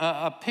Instagram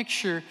a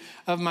picture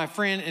of my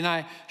friend, and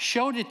I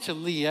showed it to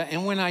Leah.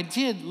 And when I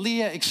did,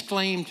 Leah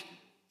exclaimed,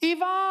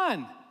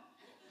 "Yvonne!"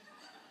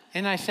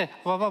 And I said,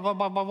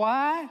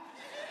 "What?"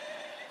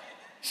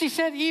 She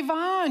said,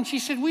 Yvonne. She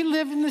said, we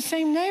live in the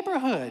same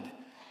neighborhood.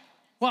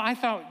 Well, I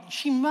thought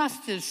she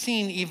must have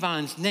seen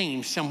Yvonne's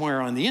name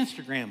somewhere on the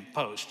Instagram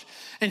post.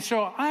 And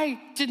so I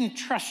didn't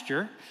trust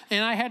her,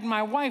 and I had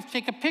my wife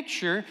take a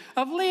picture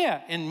of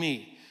Leah and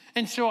me.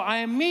 And so I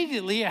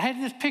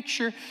had this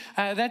picture,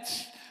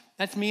 that's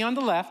me on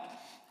the left.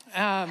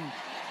 I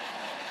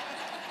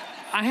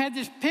had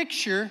this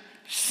picture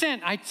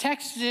sent. I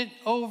texted it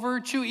over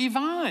to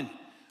Yvonne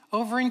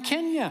over in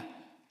Kenya.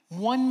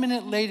 1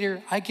 minute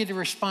later, I get a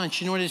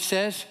response. You know what it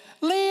says?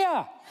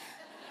 Leah.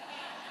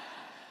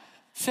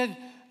 Said,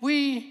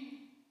 we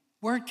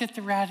worked at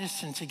the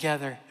Radisson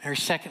together. Her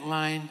second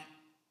line,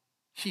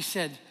 she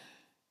said,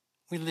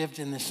 we lived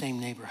in the same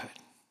neighborhood.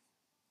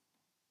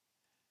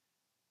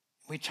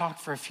 We talked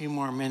for a few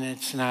more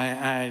minutes, and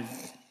I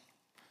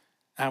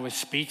was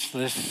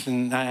speechless,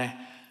 and I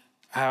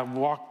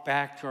walked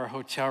back to our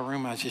hotel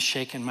room. I was just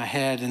shaking my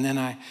head, and then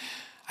I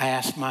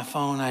asked my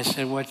phone, I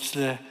said, what's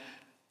the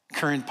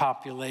current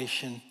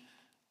population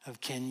of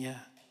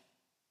Kenya?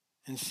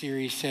 And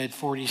Siri said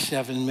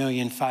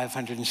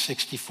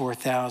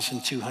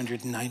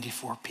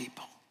 47,564,294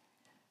 people.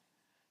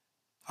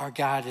 Our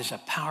God is a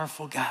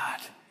powerful God,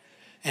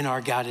 and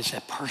our God is a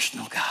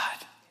personal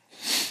God.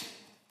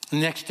 The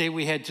next day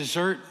we had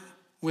dessert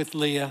with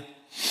Leah.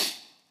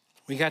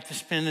 We got to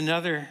spend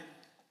another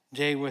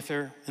day with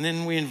her. And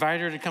then we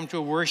invited her to come to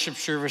a worship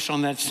service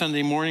on that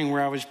Sunday morning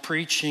where I was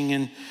preaching,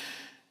 and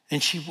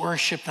she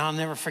worshiped. I'll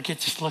never forget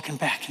just looking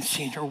back and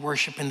seeing her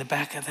worship in the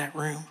back of that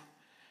room.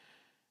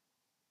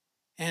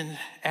 And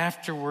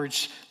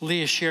afterwards,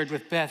 Leah shared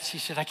with Beth, she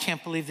said, I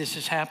can't believe this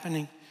is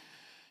happening.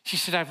 She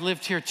said, I've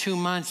lived here 2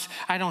 months.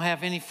 I don't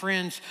have any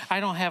friends.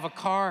 I don't have a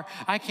car.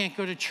 I can't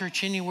go to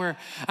church anywhere.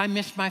 I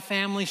miss my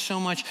family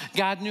so much.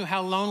 God knew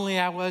how lonely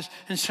I was,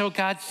 and so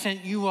God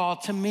sent you all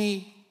to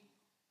me.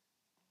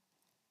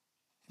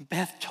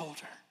 Beth told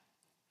her,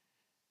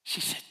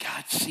 she said,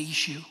 God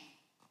sees you.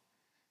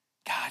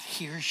 God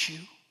hears you.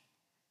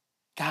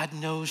 God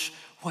knows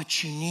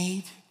what you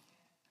need.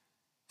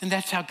 And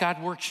that's how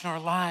God works in our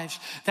lives.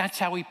 That's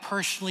how he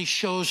personally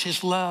shows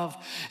his love.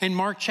 In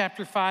Mark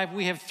chapter 5,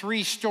 we have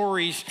 3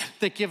 stories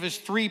that give us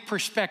 3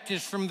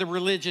 perspectives from the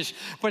religious.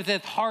 But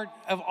at the heart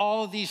of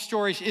all of these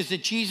stories is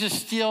that Jesus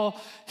still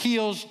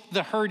heals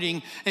the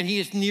hurting, and he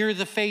is near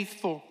the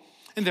faithful.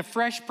 And the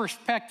fresh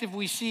perspective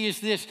we see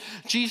is this: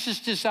 Jesus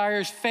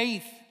desires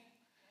faith,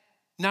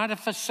 not a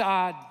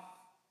facade.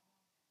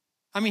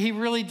 I mean, he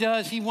really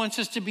does. He wants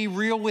us to be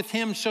real with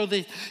him so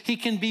that he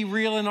can be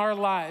real in our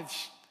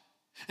lives.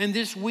 And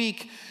this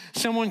week,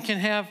 someone can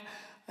have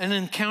an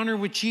encounter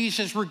with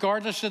Jesus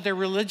regardless of their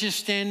religious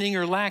standing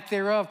or lack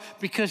thereof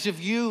because of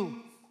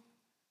you.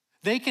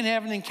 They can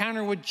have an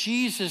encounter with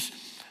Jesus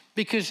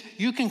because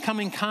you can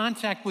come in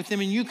contact with him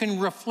and you can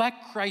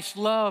reflect Christ's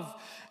love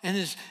and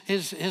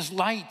his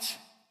light.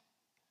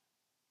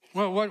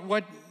 Well,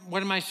 what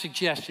am I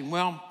suggesting?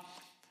 Well,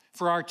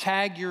 for our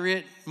Tag You're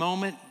It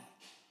moment,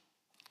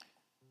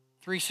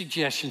 3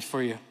 suggestions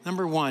for you.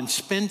 Number 1,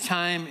 spend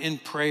time in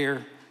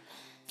prayer,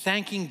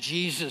 thanking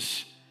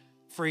Jesus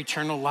for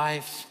eternal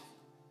life.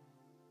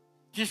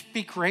 Just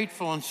be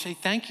grateful and say,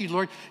 thank you,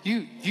 Lord.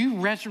 You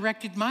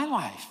resurrected my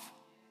life.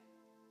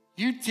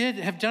 You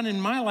have done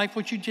in my life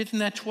what you did in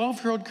that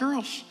 12-year-old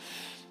girl's.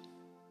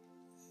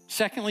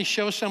 Secondly,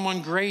 show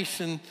someone grace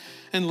and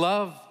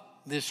love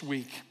this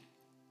week.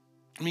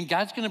 I mean,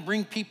 God's going to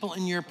bring people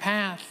in your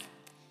path.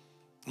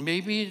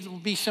 Maybe it'll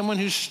be someone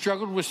who's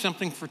struggled with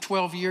something for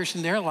 12 years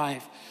in their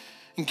life.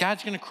 And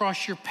God's going to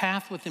cross your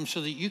path with them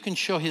so that you can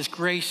show his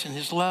grace and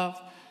his love.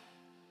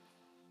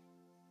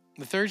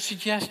 The third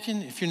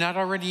suggestion, if you're not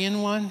already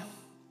in one,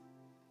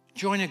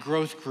 join a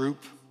growth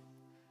group.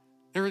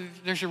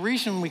 There's a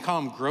reason we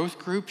call them growth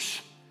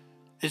groups.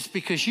 It's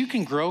because you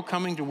can grow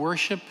coming to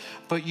worship,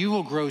 but you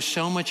will grow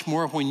so much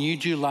more when you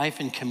do life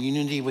in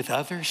community with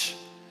others.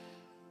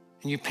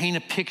 And you paint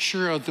a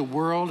picture of the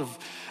world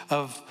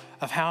of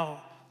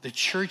how the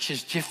church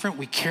is different.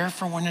 We care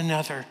for one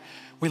another.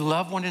 We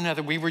love one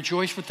another. We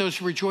rejoice with those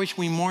who rejoice.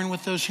 We mourn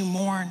with those who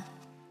mourn.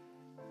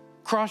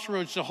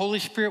 Crossroads, the Holy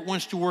Spirit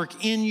wants to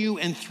work in you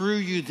and through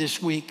you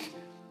this week.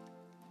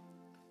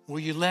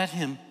 Will you let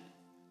him?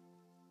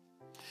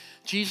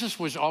 Jesus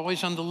was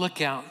always on the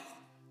lookout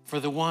for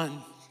the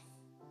one.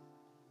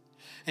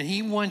 And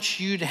he wants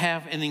you to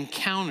have an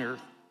encounter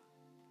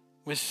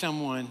with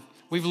someone.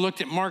 We've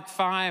looked at Mark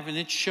 5, and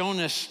it's shown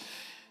us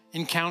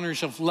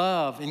encounters of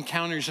love,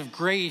 encounters of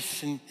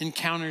grace, and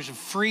encounters of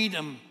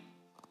freedom.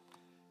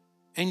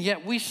 And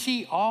yet we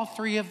see all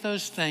 3 of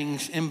those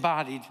things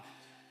embodied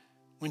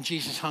when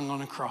Jesus hung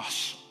on a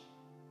cross.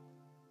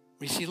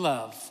 We see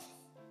love.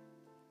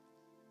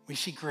 We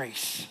see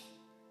grace.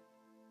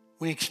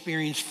 We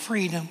experience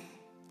freedom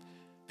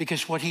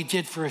because what he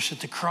did for us at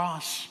the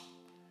cross.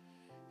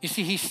 You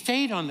see, he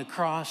stayed on the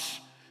cross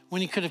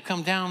when he could have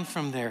come down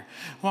from there.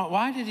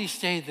 Why did he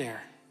stay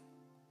there?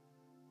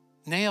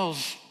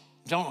 Nails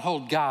don't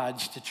hold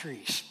gods to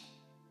trees,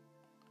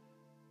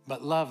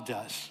 but love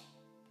does.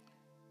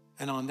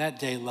 And on that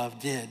day, love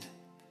did.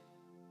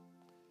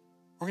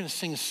 we're going to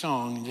sing a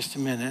song in just a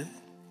minute.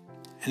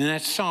 And in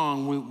that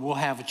song, we'll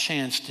have a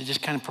chance to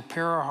just kind of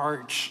prepare our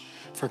hearts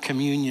for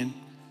communion,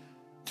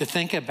 to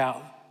think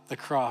about the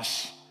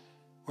cross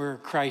where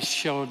Christ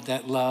showed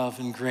that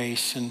love and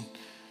grace and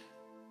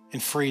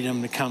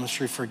freedom that comes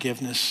through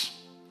forgiveness.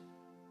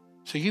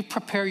 So you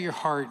prepare your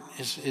heart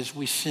as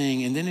we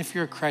sing. And then if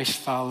you're a Christ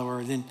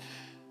follower, then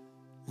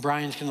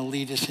Brian's going to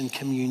lead us in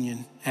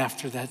communion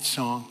after that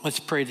song. Let's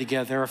pray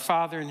together. Our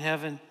Father in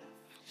heaven,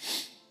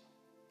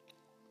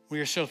 we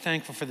are so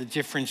thankful for the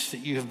difference that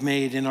you have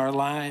made in our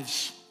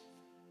lives.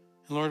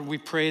 And Lord, we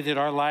pray that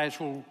our lives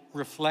will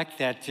reflect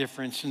that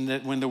difference, and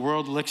that when the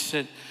world looks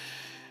at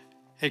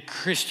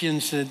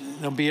Christians, that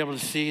they'll be able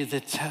to see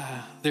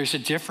that there's a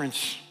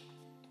difference.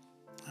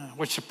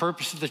 What's the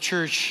purpose of the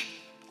church,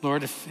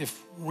 Lord,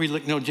 if we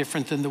look no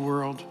different than the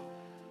world?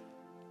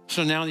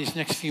 So now these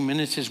next few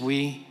minutes, as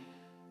we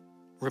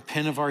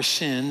repent of our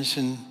sins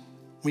and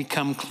we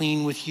come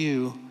clean with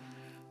you,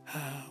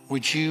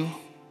 would you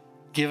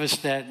give us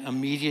that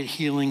immediate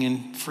healing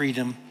and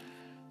freedom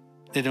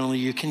that only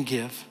you can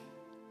give?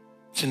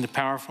 It's in the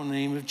powerful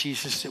name of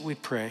Jesus that we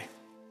pray.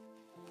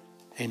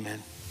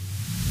 Amen.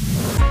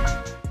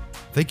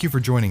 Thank you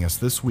for joining us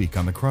this week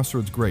on the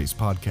Crossroads Grace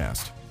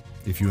podcast.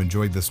 If you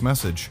enjoyed this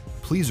message,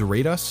 please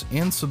rate us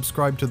and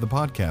subscribe to the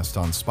podcast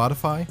on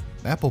Spotify,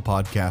 Apple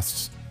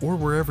Podcasts, or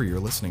wherever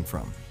you're listening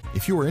from.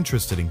 If you are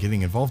interested in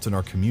getting involved in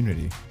our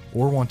community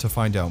or want to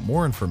find out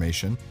more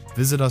information,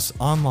 visit us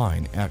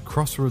online at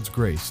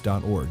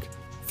crossroadsgrace.org.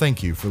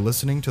 Thank you for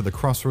listening to the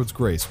Crossroads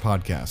Grace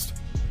podcast.